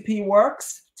recipe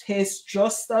works. Tastes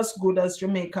just as good as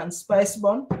Jamaican spiced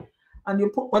bun. And you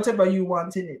put whatever you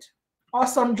want in it.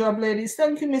 Awesome job, ladies.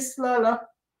 Thank you, Miss Lala.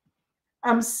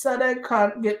 I'm sad I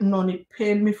can't get none. It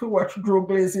pained me for watch Drew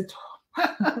glaze it.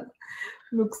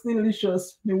 Looks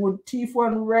delicious. We would thief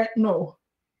one right now.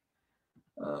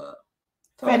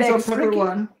 Thumbs up,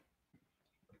 everyone.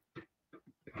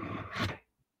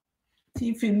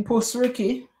 Thief in post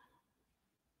Ricky.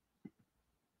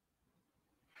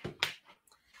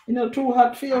 You know, too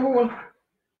hot for your hole.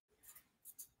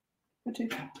 Put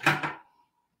it.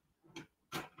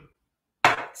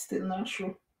 Still not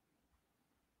sure.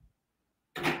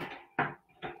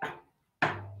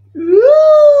 Ooh.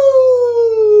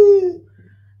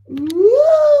 Ooh.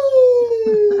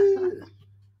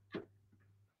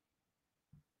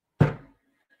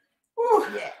 Oh,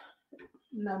 yeah.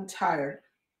 And I'm tired.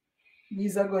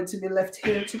 These are going to be left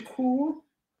here to cool.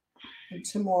 And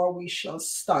tomorrow we shall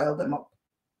style them up.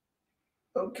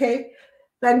 Okay.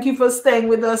 Thank you for staying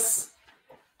with us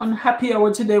on Happy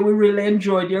Hour today. We really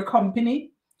enjoyed your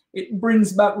company. It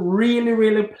brings back really,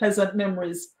 really pleasant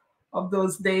memories of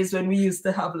those days when we used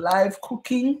to have live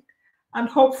cooking And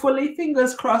hopefully,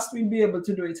 fingers crossed, we'll be able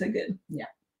to do it again. Yeah.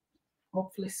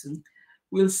 Hopefully soon.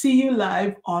 We'll see you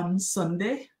live on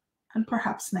Sunday and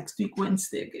perhaps next week,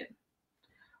 Wednesday again.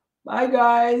 Bye,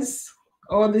 guys.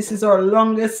 Oh, this is our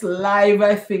longest live,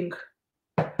 I think.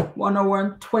 1 hour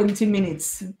and 20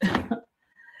 minutes.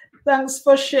 Thanks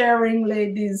for sharing,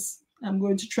 ladies. I'm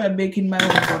going to try baking my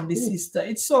own bun this Easter.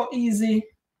 It's so easy.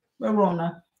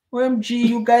 Verona. OMG,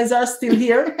 you guys are still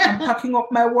here. I'm packing up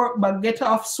my work bag. Get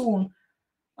off soon.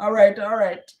 All right, all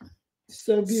right.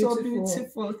 So beautiful. So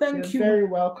beautiful. Thank you. You're very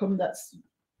welcome. That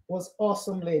was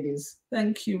awesome, ladies.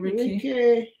 Thank you, Ricky.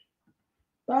 Ricky.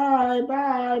 Bye,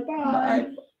 bye, bye. Bye,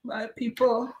 bye,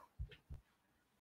 people.